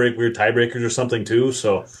some weird tiebreakers or something too.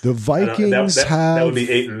 So the Vikings that would be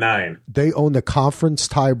 8 and 9. They own the conference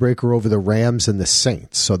tiebreaker over the Rams and the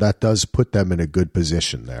Saints, so that does put them in a good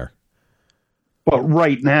position there. But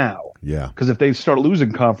right now, yeah, because if they start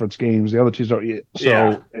losing conference games, the other teams are.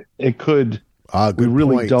 So it could. We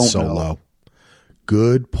really don't know.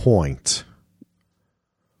 Good point.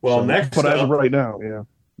 Well, but as of right now,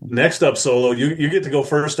 Next up, Solo, you get to go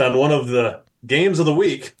first on one of the games of the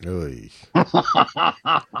week. The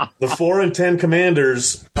 4-10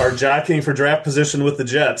 Commanders are jockeying for draft position with the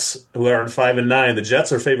Jets, who are at 5-9. The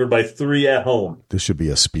Jets are favored by 3 at home. This should be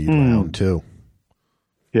a speed round too.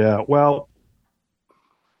 Yeah, well,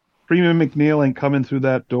 Freeman McNeil ain't coming through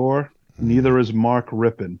that door. Neither is Mark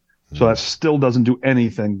Rippon. So that still doesn't do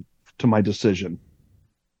anything to my decision.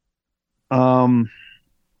 Oh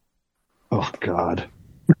God.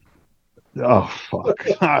 Oh fuck.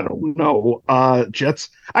 I don't know. Jets.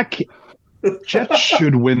 I can't. Jets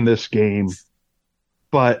should win this game,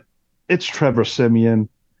 but it's Trevor Siemian.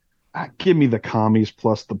 Give me the commies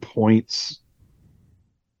plus the points,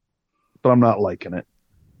 but I'm not liking it.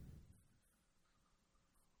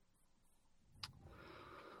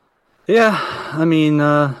 Yeah, I mean,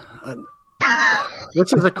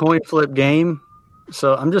 this is a coin flip game,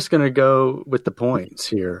 so I'm just going to go with the points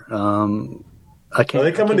here. Are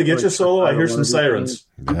they coming to get you, Solo? I hear some sirens.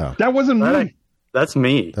 Yeah, that wasn't me. That's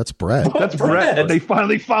me. That's Brett. That's Brett. They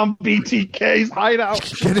finally found BTK's hideout.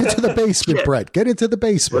 Get into the basement, Brett. Get into the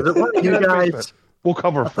basement. Was it one of you guys? We'll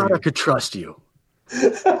cover for you. I could trust you.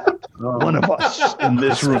 One of us in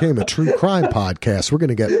this room. Became a true crime podcast. We're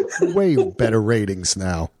going to get way better ratings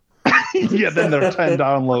now. Yeah, then there are 10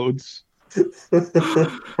 downloads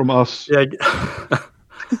from us. Yeah,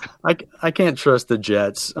 I can't trust the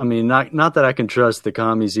Jets. I mean, not that I can trust the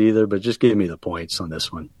commies either, but just give me the points on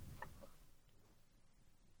this one.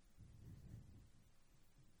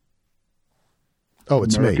 Oh,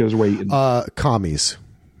 it's America's me. Waiting. Commies.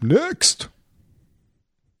 Next.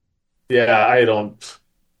 Yeah, I don't.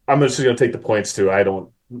 I'm just going to take the points too. I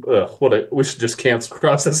don't. We should just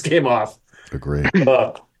cross this game off. Agree.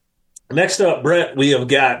 Next up, Brett, we have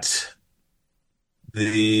got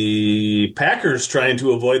the Packers trying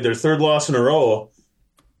to avoid their third loss in a row.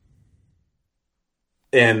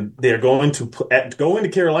 And they're going to go into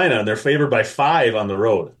Carolina, and they're favored by 5 on the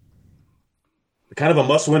road. Kind of a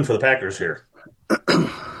must-win for the Packers here.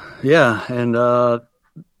 Yeah, and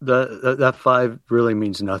that 5 really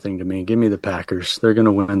means nothing to me. Give me the Packers. They're going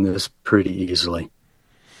to win this pretty easily.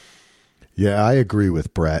 Yeah, I agree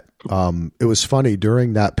with Brett. It was funny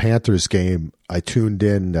during that Panthers game. I tuned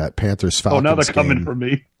in that Panthers-Falcons game. Oh, now they're coming for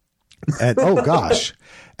me. And oh gosh,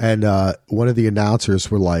 and one of the announcers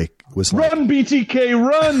was like, "Run, BTK,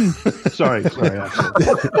 run!" sorry.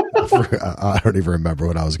 I don't even remember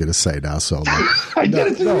what I was going to say now. So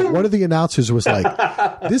one of the announcers was like,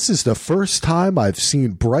 "This is the first time I've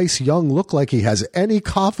seen Bryce Young look like he has any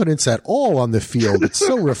confidence at all on the field. It's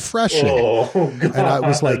so refreshing." And I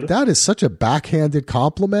was like, "That is such a backhanded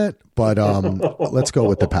compliment." But let's go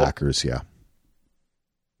with the Packers. Yeah.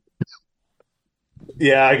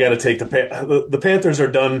 Yeah, I got to take the Panthers are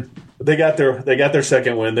done. They got their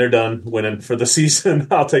second win. They're done winning for the season.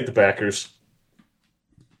 I'll take the Packers.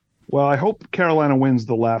 Well, I hope Carolina wins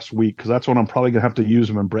the last week because that's when I'm probably going to have to use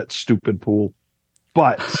them in Brett's stupid pool.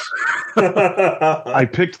 But I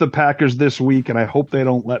picked the Packers this week, and I hope they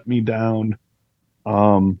don't let me down.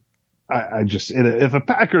 If the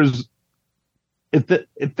Packers,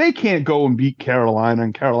 if they can't go and beat Carolina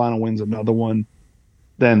and Carolina wins another one,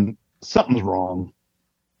 then something's wrong.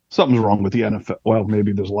 Something's wrong with the NFL. Well,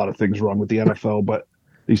 maybe there's a lot of things wrong with the NFL, but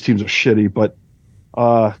these teams are shitty. But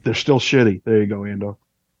they're still shitty. There you go, Ando.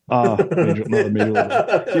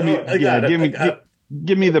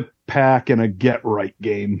 Give me the Pack in a get right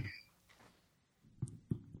game.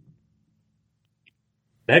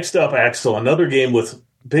 Next up, Axel, another game with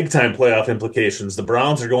big time playoff implications. The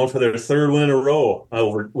Browns are going for their third win in a row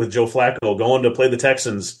with Joe Flacco going to play the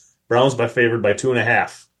Texans. Browns favored by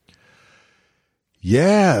 2.5.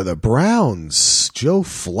 Yeah, the Browns. Joe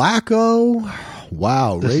Flacco.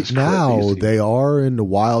 Wow, right now they are in the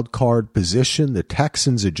wild card position. The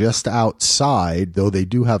Texans are just outside, though they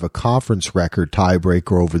do have a conference record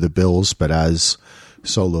tiebreaker over the Bills, but as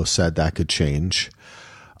Solo said, that could change.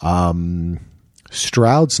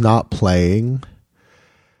 Stroud's not playing,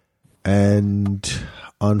 and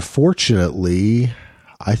unfortunately,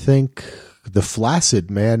 I think the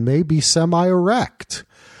flaccid man may be semi-erect.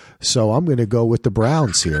 So I'm going to go with the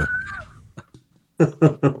Browns here.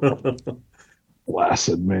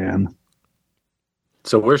 Flaccid man.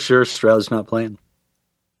 So we're sure Stroud's not playing.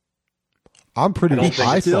 I'm pretty.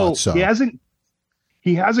 I thought so.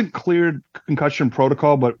 He hasn't cleared concussion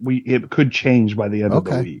protocol, but it could change by the end of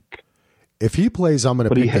the week. If he plays, I'm going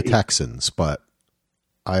to pick the Texans, but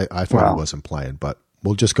I thought he wasn't playing. But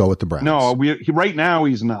we'll just go with the Browns. No, right now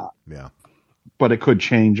he's not. Yeah, but it could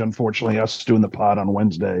change. Unfortunately, us doing the pod on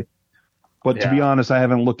Wednesday. But to be honest, I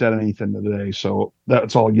haven't looked at anything today, so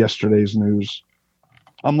that's all yesterday's news.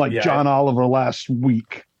 I'm like John Oliver last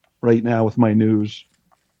week right now with my news.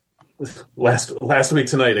 Last week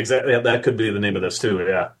tonight, exactly. That could be the name of this too.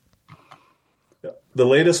 Yeah. The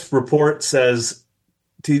latest report says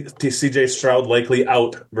CJ Stroud likely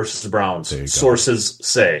out versus the Browns. Sources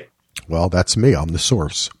say. Well, that's me. I'm the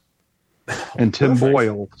source. And Tim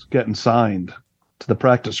Boyle getting signed to the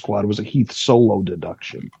practice squad was a Heath Solo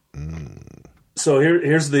deduction. So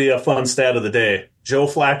here's the fun stat of the day. Joe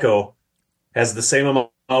Flacco has the same amount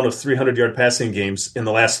of 300-yard passing games in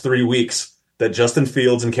the last 3 weeks that Justin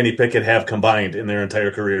Fields and Kenny Pickett have combined in their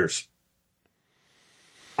entire careers.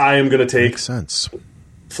 I am going to take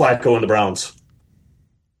Flacco and the Browns.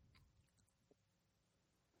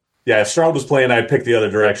 Yeah, if Stroud was playing, I'd pick the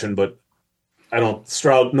other direction, but no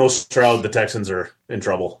Stroud, the Texans are in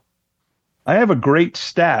trouble. I have a great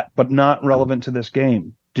stat, but not relevant to this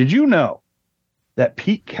game. Did you know that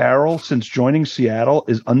Pete Carroll, since joining Seattle,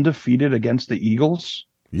 is undefeated against the Eagles?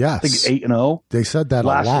 Yes. I think 8-0. They said that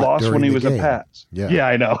last a lot loss when he was game. a Pats. Yeah,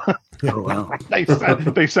 I know. Oh, wow.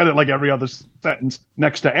 they said it like every other sentence.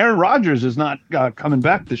 Next to Aaron Rodgers is not coming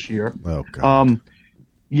back this year. Oh, God.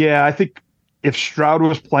 Yeah, I think if Stroud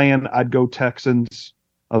was playing, I'd go Texans.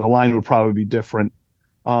 The line would probably be different.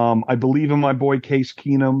 I believe in my boy Case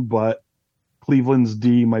Keenum, but Cleveland's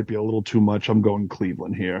D might be a little too much. I'm going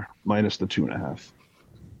Cleveland here, minus the 2.5.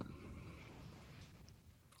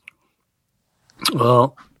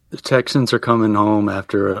 Well, the Texans are coming home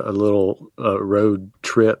after a little road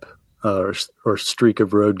trip or streak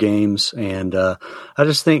of road games, and I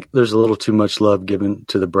just think there's a little too much love given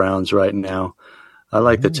to the Browns right now. I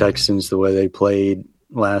like the Texans the way they played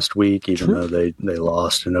last week, even though they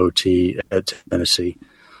lost in OT at Tennessee.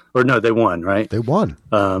 Or no, they won, right? They won.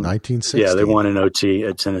 1960. Yeah, they won in OT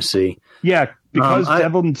at Tennessee. Yeah, because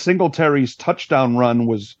Devin Singletary's touchdown run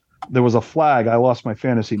there was a flag. I lost my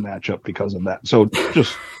fantasy matchup because of that. So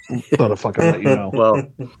just thought I'd fucking let you know.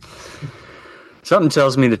 Well, something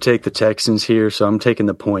tells me to take the Texans here, so I'm taking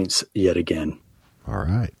the points yet again. All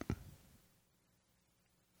right.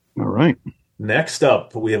 Next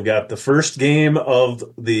up, we have got the first game of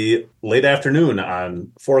the late afternoon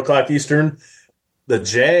on 4:00 Eastern. The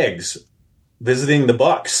Jags visiting the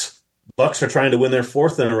Bucks. Bucks are trying to win their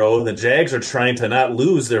fourth in a row. The Jags are trying to not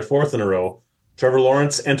lose their fourth in a row. Trevor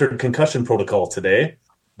Lawrence entered concussion protocol today.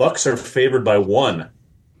 Bucks are favored by 1.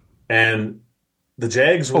 And the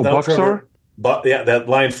Jags without Bucks Trevor. Yeah, that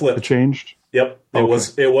line flipped. It changed? Yep. It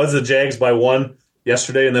was the Jags by 1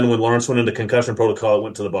 yesterday, and then when Lawrence went into concussion protocol, it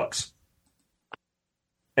went to the Bucks.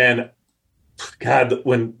 And God,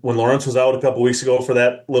 when Lawrence was out a couple weeks ago for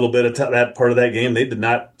that little bit of that part of that game, they did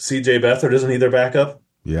not. C.J. Beathard, isn't he their backup?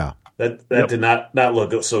 Yeah, that did not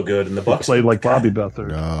look so good. And the Bucks played like Bobby Beathard.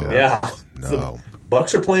 No, The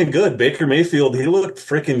Bucks are playing good. Baker Mayfield, he looked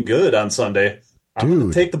freaking good on Sunday. I'm going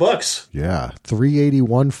to take the Bucks. Yeah,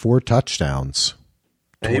 381, 4 touchdowns,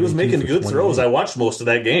 and he was making good throws. I watched most of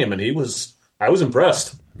that game, and I was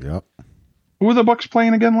impressed. Yep. Who were the Bucks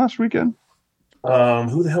playing again last weekend?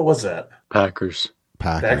 Who the hell was that? Packers,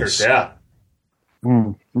 yeah.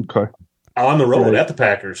 Okay. On the road at the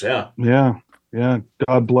Packers, yeah. Yeah.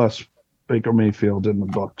 God bless Baker Mayfield and the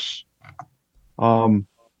Bucks.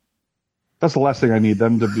 That's the last thing I need,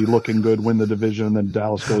 them to be looking good, win the division, and then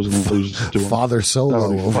Dallas goes and loses to them. Father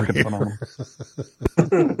Solo over fucking here. phenomenal.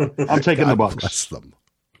 I'm taking the Bucks. Bless them.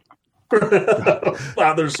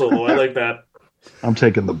 Father Solo, I like that. I'm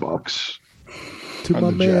taking the Bucks. To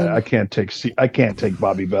my man. I can't take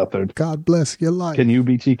Bobby Beathard. God bless your life. Can you,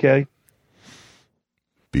 BTK?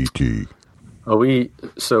 BT.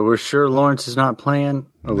 So we're sure Lawrence is not playing?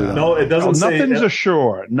 No, it doesn't say. Nothing's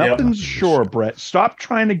assured. Nothing's sure, Brett. Stop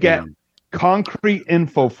trying to get concrete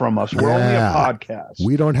info from us. We're only a podcast.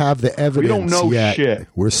 We don't have the evidence. We don't know yet. shit.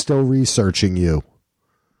 We're still researching you.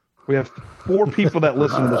 We have 4 people that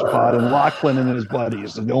listen to this pod, and Lachlan and his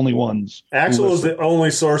buddies are the only ones. Axel is the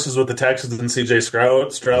only sources with the Texans and CJ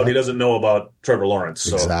Stroud. He doesn't know about Trevor Lawrence.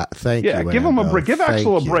 So. Thank you. Give him a break. Give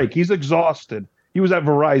Axel a you. break. He's exhausted. He was at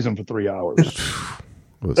Verizon for 3 hours.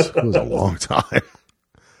 It was a long time.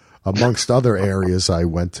 Amongst other areas I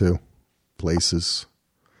went to, places.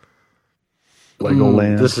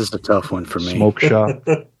 Legoland. This is a tough one for me. Smoke shop.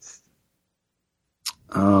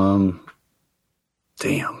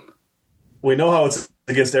 Damn. We know how it's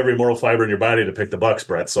against every moral fiber in your body to pick the Bucks,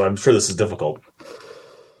 Brett, so I'm sure this is difficult.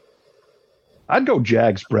 I'd go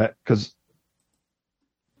Jags, Brett, because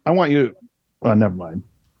I want you. Well, never mind.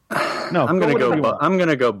 No, I'm gonna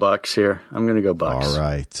go Bucks here. I'm gonna go Bucks. All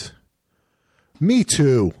right. Me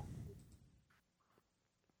too.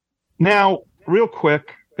 Now, real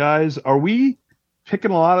quick, guys, are we picking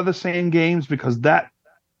a lot of the same games because that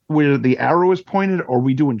where the arrow is pointed, or are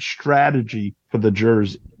we doing strategy for the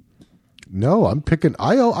jersey? No, I'm picking.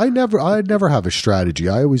 I never have a strategy.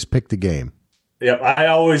 I always pick the game. Yeah, I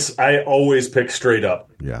always pick straight up.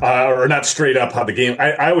 Yeah, or not straight up how the game.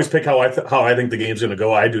 I always pick how I think the game's going to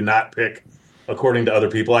go. I do not pick according to other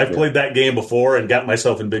people. I've played that game before and got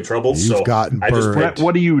myself in big trouble. You've gotten burned. Brett,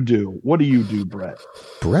 what do you do? What do you do, Brett?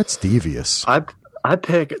 Brett's devious. I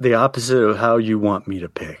pick the opposite of how you want me to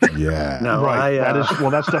pick. Yeah, No, right.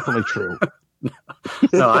 That's definitely true.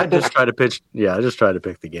 No, I just try to pitch. Yeah, I just try to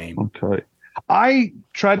pick the game. Okay. I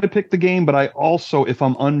tried to pick the game, but I also, if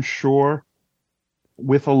I'm unsure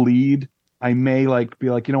with a lead, I may be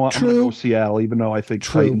like, you know what, I'm going to go Seattle, even though I think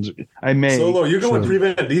Titans. I may. Solo, you're going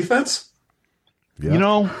prevent defense? Yeah. You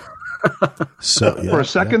know, for a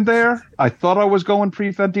second there, I thought I was going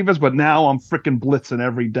prevent defense, but now I'm freaking blitzing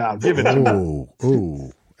every down. Give it to me.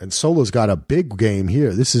 Oh. And Solo's got a big game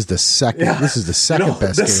here. This is the second. Yeah. This is the second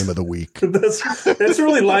best game of the week. This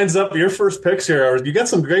really lines up your first picks here. You got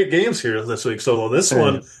some great games here this week, Solo. This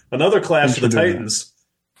one, another clash of the Titans.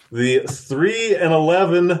 The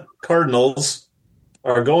 3-11 Cardinals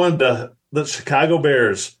are going to the Chicago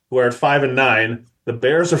Bears, who are at 5-9. The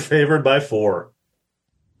Bears are favored by 4.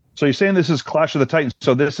 So you're saying this is Clash of the Titans?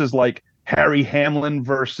 So this is like Harry Hamlin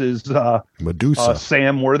versus Medusa,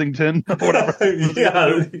 Sam Worthington, whatever.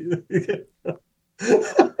 Yeah.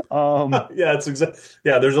 It's exactly.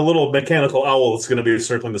 Yeah, there's a little mechanical owl that's going to be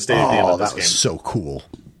circling the stadium. Oh, this that was game. so cool.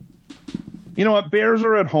 You know what? Bears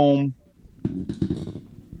are at home.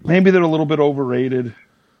 Maybe they're a little bit overrated.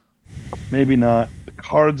 Maybe not. The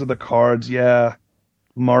Cards are the Cards. Yeah,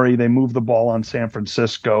 Murray. They moved the ball on San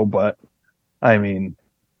Francisco, but I mean,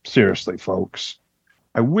 seriously, folks.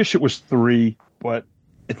 I wish it was 3, but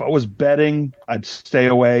if I was betting, I'd stay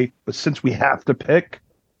away. But since we have to pick,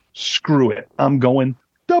 screw it. I'm going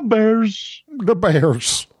the Bears. The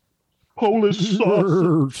Bears. Polish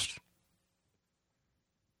sausage.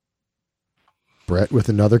 Brett with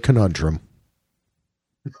another conundrum.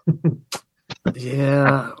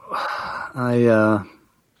 Yeah,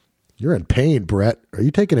 You're in pain, Brett. Are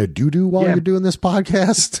you taking a doo-doo while you're doing this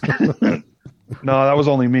podcast? No, that was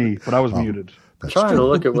only me, but I was muted. That's trying true. to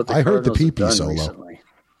look at what the I heard the Cardinals have pee-pee done solo. recently.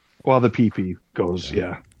 Well, the pee-pee goes,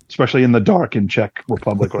 especially in the dark in Czech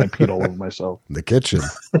Republic when I peed all over myself. The kitchen.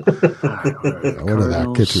 I wonder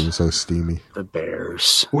that kitchen was so steamy. The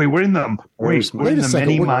Bears. Wait, we're in the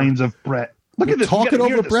many minds of Brett. Look at this. Talking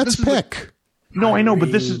over Brett's pick. No, I know,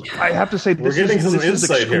 but this is. I have to say, this is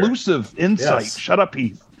exclusive insight. Yes. Shut up,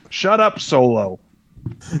 Heath. Shut up, Solo.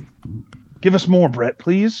 Give us more, Brett,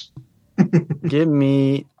 please. Give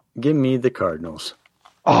me the Cardinals.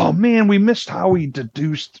 Oh man, we missed how we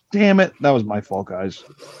deduced. Damn it, that was my fault, guys.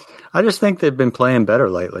 I just think they've been playing better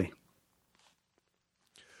lately.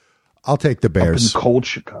 I'll take the Bears. Up in cold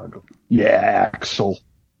Chicago. Yeah, Axel.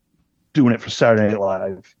 Doing it for Saturday Night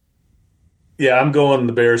Live. Yeah, I'm going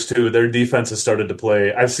the Bears too. Their defense has started to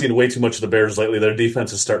play. I've seen way too much of the Bears lately. Their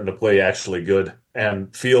defense is starting to play actually good.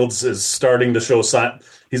 And Fields is starting to show sign.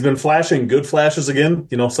 He's been flashing good flashes again.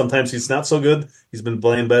 You know, sometimes he's not so good. He's been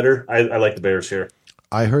playing better. I like the Bears here.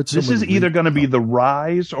 I heard this is either going to be the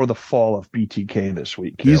rise or the fall of BTK this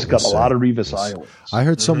week. He's got a lot of Revis Islands. I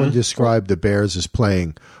heard someone describe the Bears as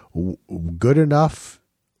playing good enough,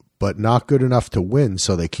 but not good enough to win,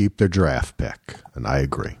 so they keep their draft pick. And I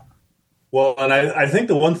agree. Well, and I think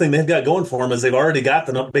the one thing they've got going for them is they've already got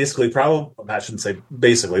I shouldn't say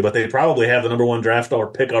basically, but they probably have the number 1 draft or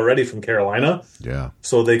pick already from Carolina. Yeah.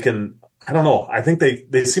 So they can, I don't know. I think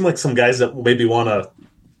they seem like some guys that maybe want to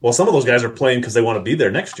Well, some of those guys are playing because they want to be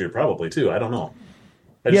there next year, probably too. I don't know.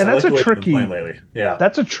 That's a tricky. Yeah,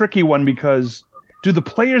 that's a tricky one because do the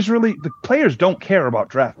players really? The players don't care about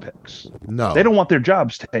draft picks. No, they don't want their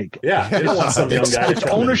jobs taken. Yeah, they don't want some young guy. It's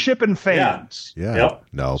ownership and fans. Yeah. Yep.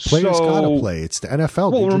 No, players gotta play. It's the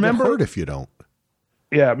NFL. Well, remember, get hurt if you don't.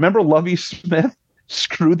 Yeah, remember Lovie Smith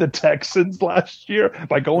screwed the Texans last year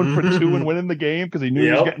by going for 2 and winning the game because he knew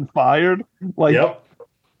he was getting fired.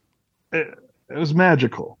 It was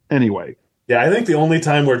magical. Anyway. Yeah, I think the only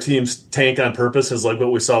time where teams tank on purpose is like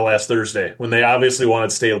what we saw last Thursday when they obviously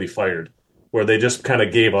wanted Staley fired, where they just kind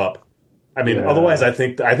of gave up. I mean, otherwise, I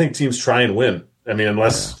think teams try and win. I mean,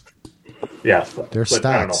 unless, they're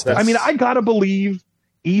stats. I gotta believe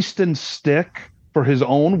Easton Stick for his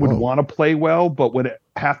own would want to play well, but when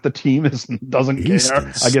half the team doesn't care,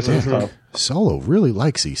 I guess it's tough. Solo really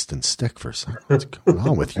likes Easton Stick for something. What's going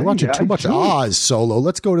on with you? You're watching too much Oz, Solo.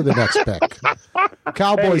 Let's go to the next pick.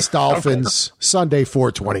 Cowboys Dolphins Sunday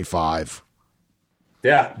 4:25.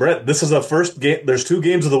 Yeah, Brett, this is the first game. There's 2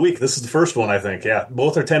 games of the week. This is the first one, I think. Yeah,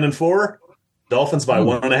 both are 10-4. Dolphins by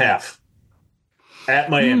 1.5 at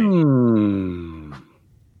Miami.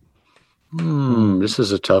 This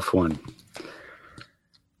is a tough one.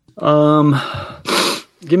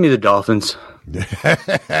 Give me the Dolphins.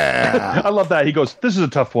 I love that. He goes, "This is a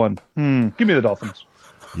tough one. Give me the Dolphins."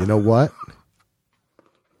 You know what?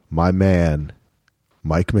 My man,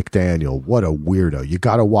 Mike McDaniel, what a weirdo. You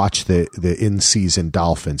got to watch the in-season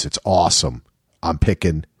Dolphins. It's awesome. I'm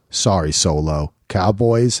picking, sorry, Solo,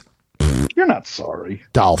 Cowboys. You're not sorry.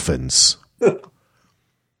 Dolphins.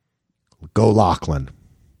 Go Lachlan.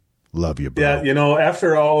 Love you, bro. Yeah,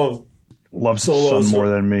 after all of loves Solo's more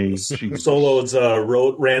than me. Solo's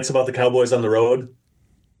road rants about the Cowboys on the road,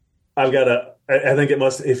 I think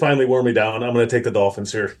it finally wore me down. I'm going to take the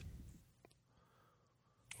Dolphins here.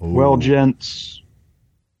 Ooh. Well, gents,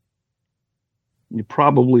 you're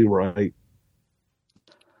probably right.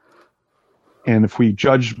 And if we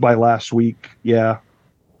judge by last week,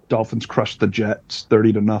 Dolphins crushed the Jets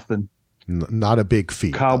 30-0. Not a big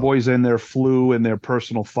feat. Cowboys in their flu and their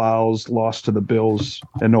personal fouls lost to the Bills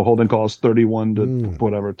and no holding calls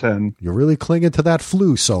 31-10. You're really clinging to that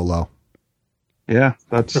flu, Solo. Yeah,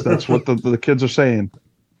 that's what the kids are saying.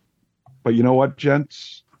 But you know what,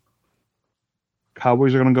 gents?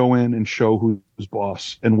 Cowboys are going to go in and show who's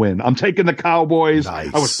boss and win. I'm taking the Cowboys.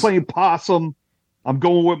 Nice. I was playing possum. I'm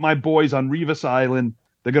going with my boys on Revis Island.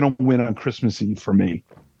 They're going to win on Christmas Eve for me.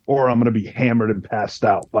 Or I'm going to be hammered and passed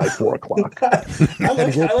out by 4 o'clock. I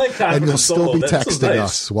like and you'll still be texting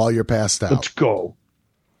us while you're passed out. Let's go.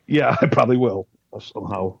 Yeah, I probably will.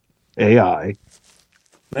 Somehow. AI.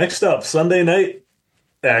 Next up, Sunday night,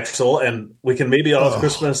 Axel, and we can maybe all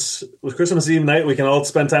Christmas Eve night, we can all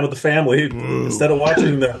spend time with the family instead of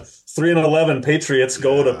watching the 3-11 Patriots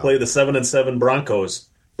go to play the 7-7 Broncos.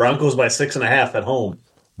 Broncos by 6.5 at home.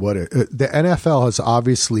 The NFL has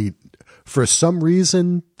obviously, for some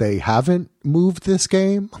reason, they haven't moved this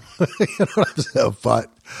game. But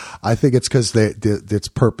I think it's because it's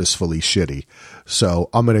purposefully shitty. So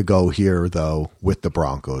I'm going to go here, though, with the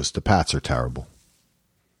Broncos. The Pats are terrible.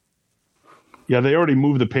 Yeah, they already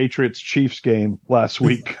moved the Patriots-Chiefs game last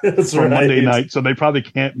week That's for right. Monday night, so they probably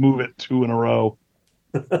can't move it 2 in a row.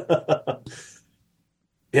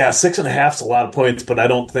 Yeah, 6.5 is a lot of points, but I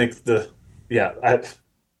don't think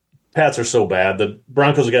Pats are so bad. The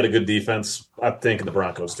Broncos have got a good defense. I'm thinking the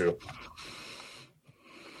Broncos too.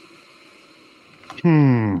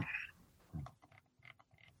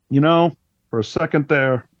 For a second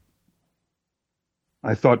there,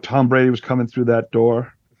 I thought Tom Brady was coming through that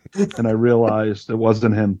door, and I realized it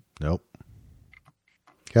wasn't him. Nope.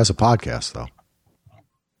 He has a podcast, though.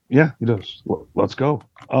 Yeah, he does. Let's go.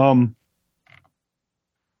 I'm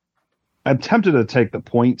tempted to take the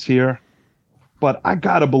points here, but I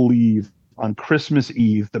got to believe on Christmas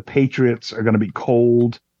Eve, the Patriots are going to be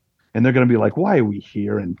cold, and they're going to be like, why are we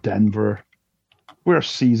here in Denver? We're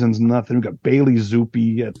seasons nothing. We got Bailey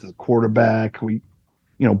Zuppe at the quarterback.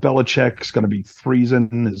 Belichick's going to be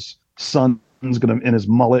freezing. His son's going to, in his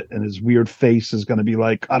mullet and his weird face is going to be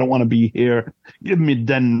like, I don't want to be here. Give me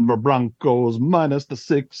Denver Broncos minus the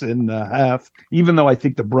 6.5. Even though I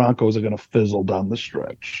think the Broncos are going to fizzle down the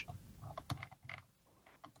stretch.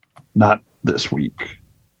 Not this week.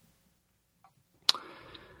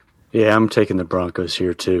 Yeah, I'm taking the Broncos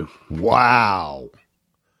here too. Wow.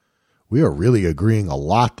 We are really agreeing a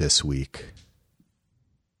lot this week.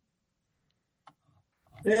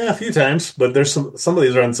 Yeah, a few times, but there's some of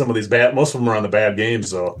these are on some of these bad. Most of them are on the bad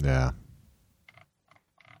games, though. Yeah.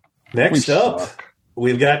 Next up,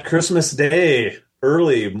 we've got Christmas Day,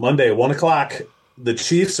 early Monday, 1:00. the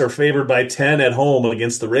Chiefs are favored by 10 at home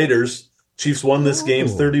against the Raiders. Chiefs won this game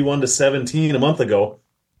 31-17 a month ago.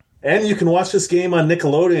 And you can watch this game on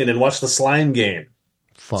Nickelodeon and watch the slime game.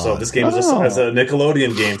 Fun. So this game is a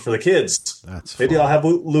Nickelodeon game for the kids. That's Maybe fun. I'll have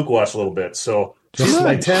Luke watch a little bit. So Chiefs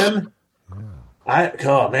by 10.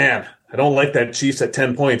 Oh man, I don't like that Chiefs at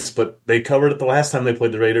 10 points, but they covered it the last time they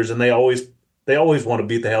played the Raiders, and they always want to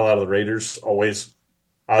beat the hell out of the Raiders. Always.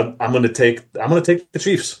 I'm going to take the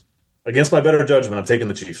Chiefs against my better judgment. I'm taking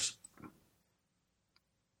the Chiefs.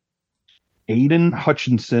 Aiden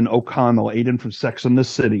Hutchinson O'Connell, Aiden from Sex and the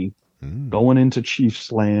City, going into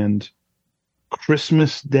Chiefs land.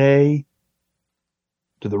 Christmas Day.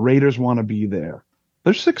 Do the Raiders want to be there?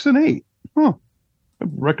 They're 6-8. Huh. That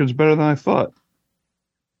record's better than I thought.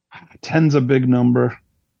 10's a big number,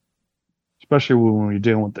 especially when you're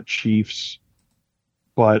dealing with the Chiefs.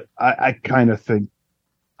 But I kind of think,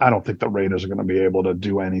 I don't think the Raiders are going to be able to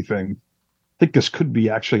do anything. I think this could be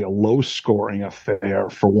actually a low-scoring affair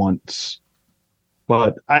for once.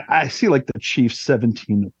 But I see like the Chiefs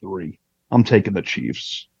 17-3. I'm taking the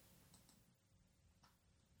Chiefs.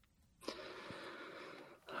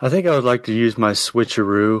 I think I would like to use my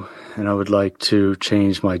switcheroo, and I would like to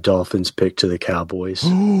change my Dolphins pick to the Cowboys.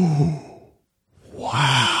 Wow.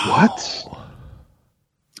 What?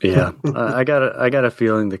 Yeah, I got a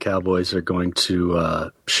feeling the Cowboys are going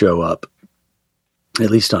to show up, at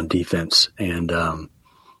least on defense. And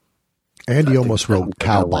Andy almost wrote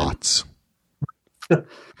Cowbots.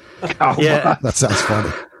 Yeah, That sounds funny.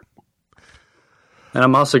 and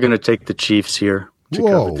I'm also going to take the Chiefs here to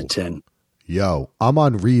cover the 10. Yo, I'm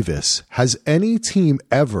on Revis. Has any team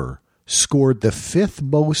ever scored the 5th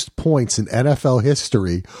most points in NFL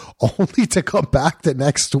history only to come back the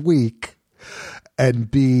next week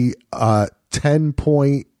and be a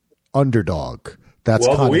 10-point underdog? That's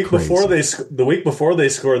well, kind of crazy. The week before they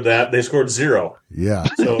scored that, they scored 0. Yeah.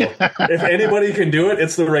 So if anybody can do it,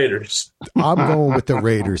 it's the Raiders. I'm going with the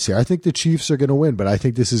Raiders here. I think the Chiefs are going to win, but I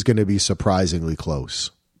think this is going to be surprisingly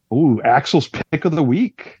close. Ooh, Axel's pick of the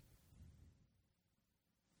week.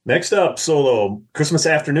 Next up, Solo, Christmas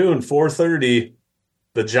afternoon, 4:30.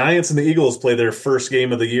 The Giants and the Eagles play their first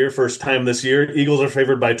game of the year, first time this year. Eagles are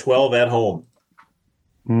favored by 12 at home.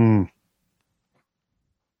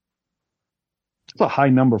 It's a high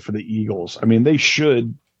number for the Eagles. I mean, they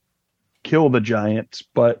should kill the Giants,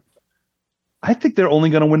 but I think they're only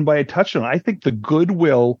going to win by a touchdown. I think the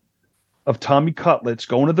goodwill of Tommy Cutlets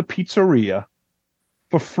going to the pizzeria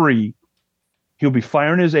for free. He'll be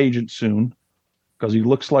firing his agent soon because he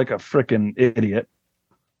looks like a freaking idiot.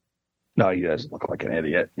 No, he doesn't look like an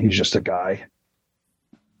idiot. He's just a guy.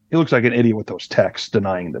 He looks like an idiot with those texts,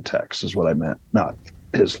 denying the text is what I meant, not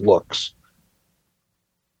his looks.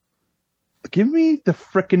 Give me the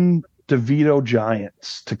frickin' DeVito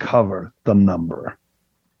Giants to cover the number.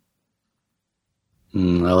 I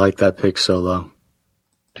like that pick, Solo.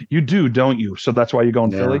 You do, don't you? So that's why you're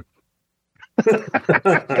going Philly?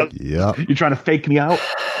 Yeah. You're trying to fake me out?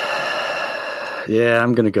 Yeah,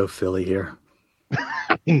 I'm going to go Philly here.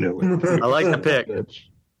 I knew it. I like the pick.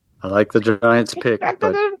 I like the Giants pick,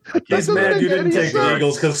 but He's mad you didn't take the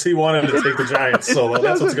Eagles because he wanted to take the Giants. So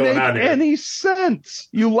that's what's going on here. Any sense?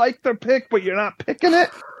 You like their pick, but you're not picking it.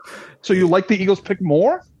 So you like the Eagles pick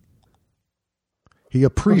more? He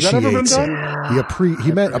appreciates Has that ever it. been done?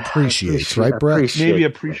 He meant appreciates, right, Brett? Maybe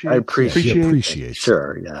appreciate. I appreciate. He appreciates.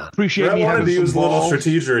 Sure, yeah. Appreciate Brett me wanted having to use a some little balls.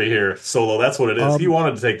 strategery here, Solo. That's what it is. He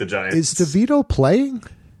wanted to take the Giants. Is DeVito playing?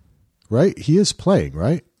 Right? He is playing,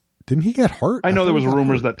 right? Didn't he get hurt? I know there thought was he got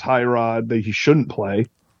rumors hurt. that Tyrod that he shouldn't play,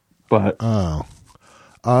 but Oh.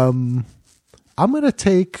 I'm going to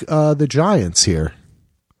take the Giants here.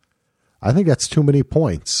 I think that's too many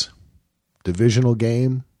points. Divisional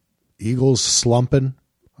game. Eagles slumping.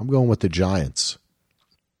 I'm going with the Giants.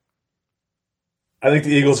 I think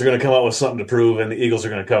the Eagles are going to come out with something to prove, and the Eagles are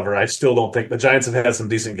going to cover. I still don't think the Giants have had some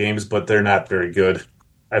decent games, but they're not very good.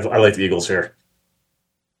 I like the Eagles here.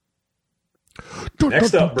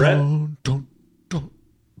 Next up, Brett.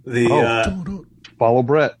 follow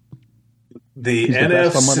Brett. The He's the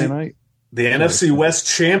best on Monday NFC, night. the NFC West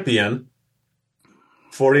champion,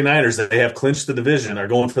 49ers, they have clinched the division, are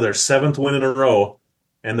going for their 7th win in a row.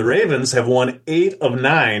 And the Ravens have won 8 of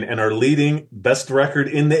 9 and are leading best record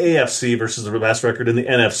in the AFC versus the best record in the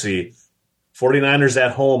NFC. 49ers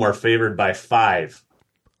at home are favored by 5.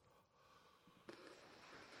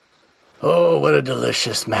 Oh, what a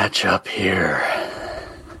delicious matchup here.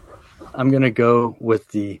 I'm going to go with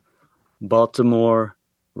the Baltimore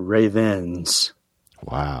Ravens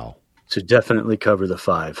Wow. to definitely cover the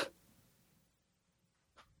 5.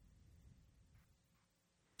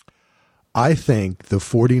 I think the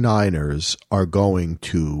 49ers are going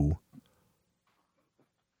to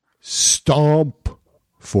stomp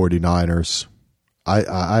 49ers.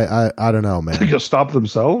 I don't know, man. Think they'll stop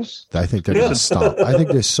themselves? I think they're going to stomp. I think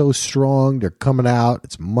they're so strong. They're coming out.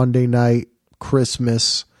 It's Monday night,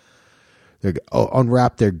 Christmas. They're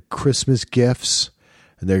unwrap their Christmas gifts,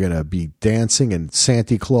 and they're going to be dancing, and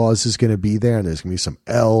Santa Claus is going to be there, and there's going to be some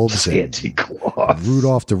elves Santa Claus. and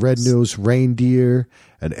Rudolph the Red-Nosed Reindeer,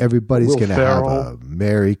 and everybody's going to have a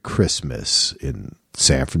Merry Christmas in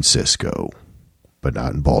San Francisco, but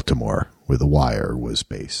not in Baltimore, where The Wire was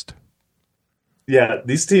based. Yeah,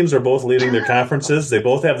 these teams are both leading their conferences. They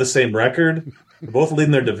both have the same record. They're both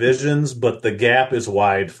leading their divisions, but the gap is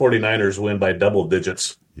wide. 49ers win by double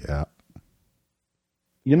digits. Yeah.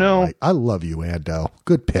 You know, I love you, Ando.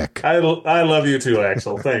 Good pick. I love you too,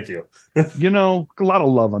 Axel. Thank you. you know, a lot of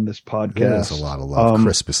love on this podcast. There's a lot of love.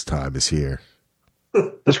 Christmas time is here.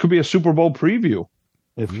 This could be a Super Bowl preview.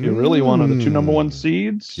 If you really wanted the 2 number 1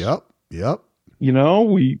 seeds. Yep. You know,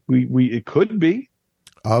 we it could be.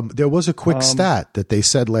 There was a quick stat that they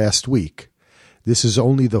said last week. This is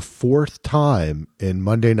only the 4th time in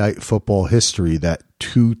Monday Night Football history that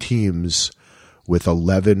 2 teams with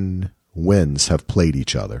 11 wins have played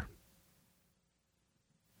each other.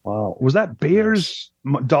 Wow. Was that Bears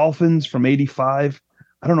Dolphins from 85?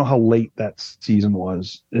 I don't know how late that season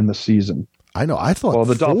was in the season. I know. I thought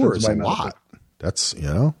the 4 Dolphins is a lot. That's,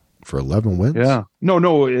 for 11 wins. Yeah.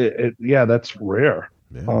 No. Yeah, that's rare.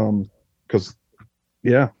 Yeah.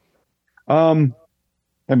 Yeah.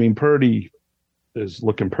 I mean, Purdy is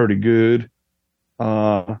looking pretty good.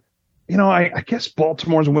 I guess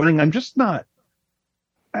Baltimore's winning. I'm just not.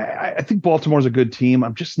 I think Baltimore's a good team.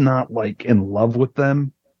 I'm just not like in love with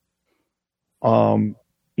them.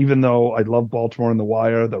 Even though I love Baltimore and The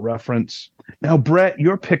Wire, the reference. Now, Brett,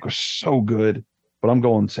 your pick was so good, but I'm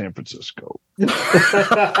going San Francisco. It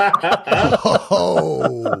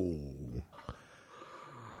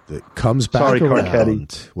comes back Sorry, around.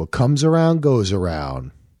 Carcetti. What comes around goes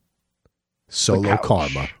around. Solo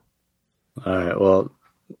karma. All right. Well,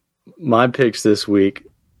 my picks this week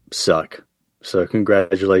suck. So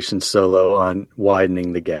congratulations, Solo, on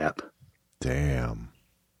widening the gap. Damn.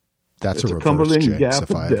 That's It's a reverse Cumberland jinx Gap,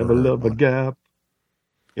 if I a devil ever of a heard one. gap.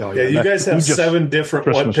 Yeah, you guys have 7 different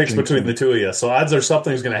Christmas picks jinx. between the two of you, so odds are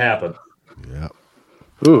something's going to happen. Yeah.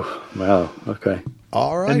 Ooh, wow. Okay.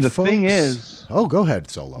 All right, And the folks. thing is, Oh, go ahead,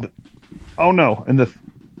 Solo. the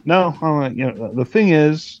thing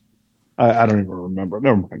is, I don't even remember.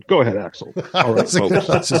 Never mind. Go ahead, Axel. All right, folks.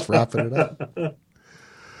 Let's just wrapping it up.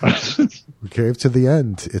 We came to the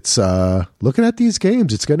end. It's looking at these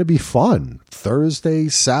games. It's going to be fun. Thursday,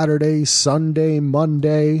 Saturday, Sunday,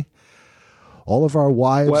 Monday. All of our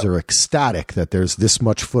wives are ecstatic that there's this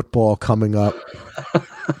much football coming up.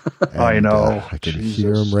 And, I know. I can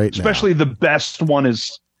hear them right now. Especially the best one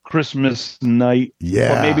is Christmas night.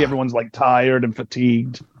 Yeah. But maybe everyone's like tired and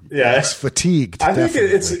fatigued. Yeah, It's fatigued. I think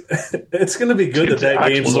definitely. it's going to be good that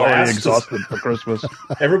game's Axel's already last. exhausted for Christmas.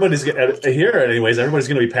 Everybody's here anyways. Everybody's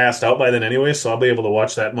going to be passed out by then anyway, so I'll be able to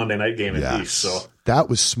watch that Monday night game in peace. So that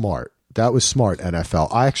was smart. That was smart, NFL.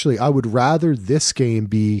 I would rather this game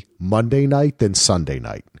be Monday night than Sunday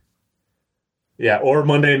night. yeah, or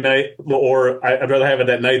Monday night, or I'd rather have it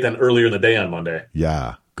that night than earlier in the day on Monday.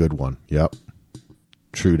 Yeah, good one. Yep.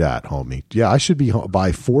 True that, homie. Yeah, I should be home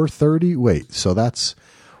by 4:30. Wait, so that's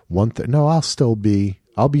 1:30. No,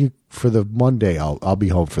 I'll be for the Monday. I'll be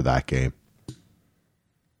home for that game.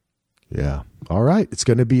 Yeah. All right. It's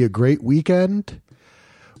going to be a great weekend.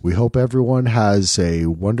 We hope everyone has a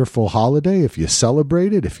wonderful holiday. If you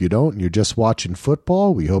celebrate it, if you don't, and you're just watching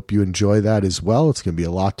football, we hope you enjoy that as well. It's going to be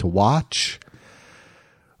a lot to watch.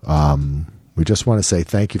 We just want to say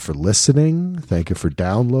thank you for listening. Thank you for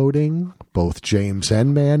downloading, both James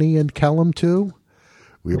and Manny and Kellum too.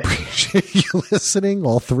 We appreciate you listening,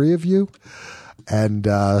 all 3 of you. And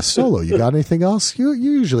Solo, you got anything else? You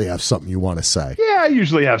usually have something you want to say. Yeah, I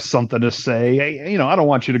usually have something to say. I don't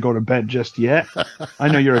want you to go to bed just yet. I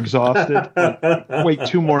know you're exhausted. But wait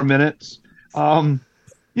 2 more minutes.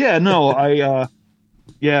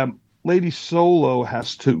 Lady Solo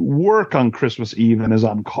has to work on Christmas Eve and is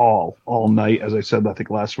on call all night, as I said, I think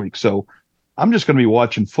last week. So I'm just going to be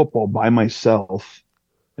watching football by myself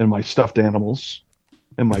and my stuffed animals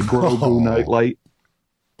and my Grogu nightlight.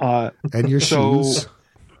 And your shoes.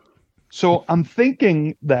 So I'm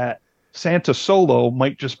thinking that Santa Solo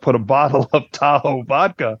might just put a bottle of Tahoe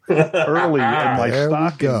vodka early in my There we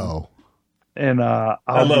stocking. go. And I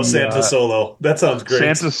love Santa Solo. That sounds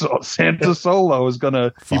great. Santa Solo is going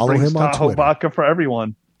to Follow brings him on Tahoe Twitter. vodka for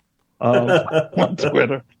everyone on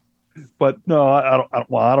Twitter. But no, I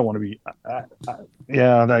don't want to be.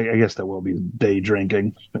 I guess there will be day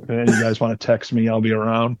drinking. If you guys want to text me, I'll be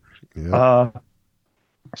around. Yeah.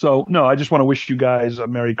 So no, I just want to wish you guys a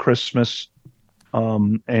Merry Christmas.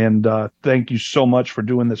 And thank you so much for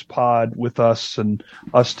doing this pod with us and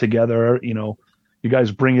us together. You know, you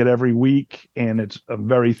guys bring it every week, and it's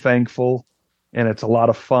very thankful, and it's a lot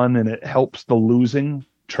of fun, and it helps the losing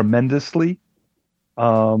tremendously.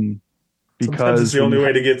 Because it's the only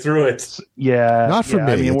way to get through it. Yeah, not for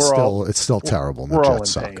me. I mean, it's still terrible. We're all in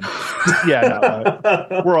pain.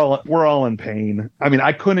 Yeah, we're all in pain. I mean,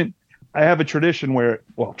 I have a tradition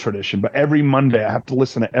but every Monday I have to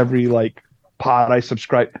listen to every pod I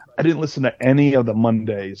subscribe. I didn't listen to any of the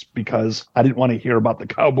Mondays because I didn't want to hear about the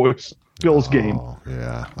Cowboys-Bills game.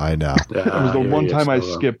 Yeah, I know. It was the one time I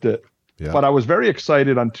skipped it. Yeah. But I was very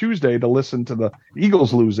excited on Tuesday to listen to the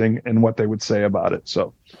Eagles losing and what they would say about it.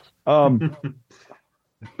 So,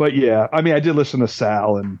 but yeah, I mean, I did listen to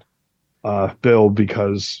Sal and Bill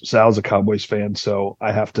because Sal's a Cowboys fan. So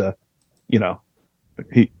I have to,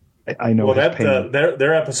 I know. Well,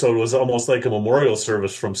 their episode was almost like a memorial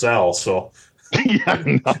service from Sal. So yeah,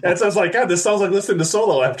 that sounds like, God, this sounds like listening to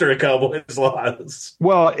Solo after a Cowboys loss.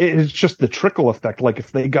 Well, it's just the trickle effect. Like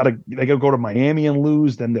if they gotta go to Miami and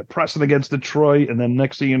lose, then they're pressing against Detroit, and then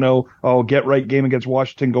next thing you know, get right game against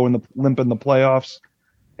Washington, go in the limp in the playoffs.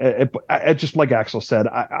 It just like Axel said.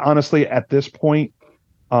 Honestly, at this point,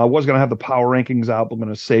 I was gonna have the power rankings out, but I'm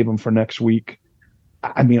gonna save them for next week.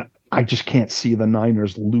 I mean, I just can't see the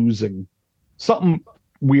Niners losing. Something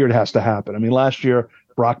weird has to happen. I mean, last year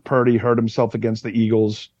Brock Purdy hurt himself against the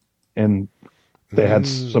Eagles, and they had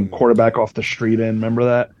some quarterback off the street in. Remember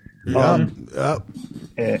that?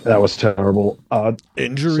 That was terrible.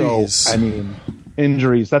 Injuries. So, I mean,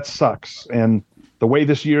 injuries. That sucks. And the way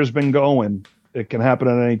this year's been going, it can happen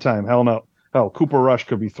at any time. Hell no. Hell, Cooper Rush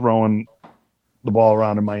could be throwing the ball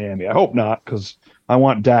around in Miami. I hope not, because I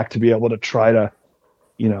want Dak to be able to try to,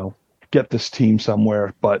 get this team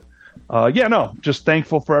somewhere. But just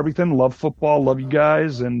thankful for everything. Love football. Love you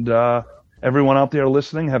guys. And everyone out there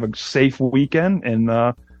listening, have a safe weekend. And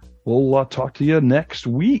we'll talk to you next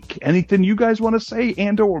week. Anything you guys want to say,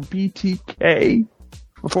 and/or BTK?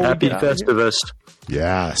 Happy Festivus.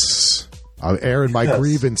 Yes. I'm airing my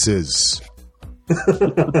grievances.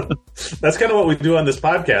 That's kind of what we do on this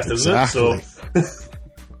podcast, isn't it? So,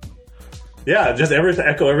 yeah, just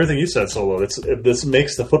echo everything you said, Solo. This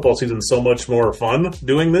makes the football season so much more fun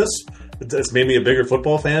doing this. It's made me a bigger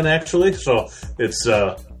football fan, actually. So it's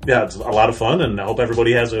it's a lot of fun, and I hope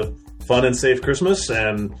everybody has a fun and safe Christmas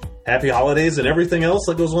and happy holidays and everything else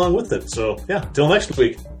that goes along with it. So yeah, till next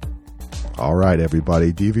week. All right,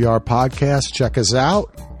 everybody. DVR Podcast. Check us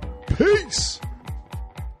out. Peace.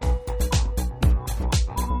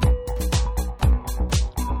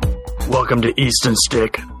 Welcome to Easton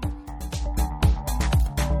Stick.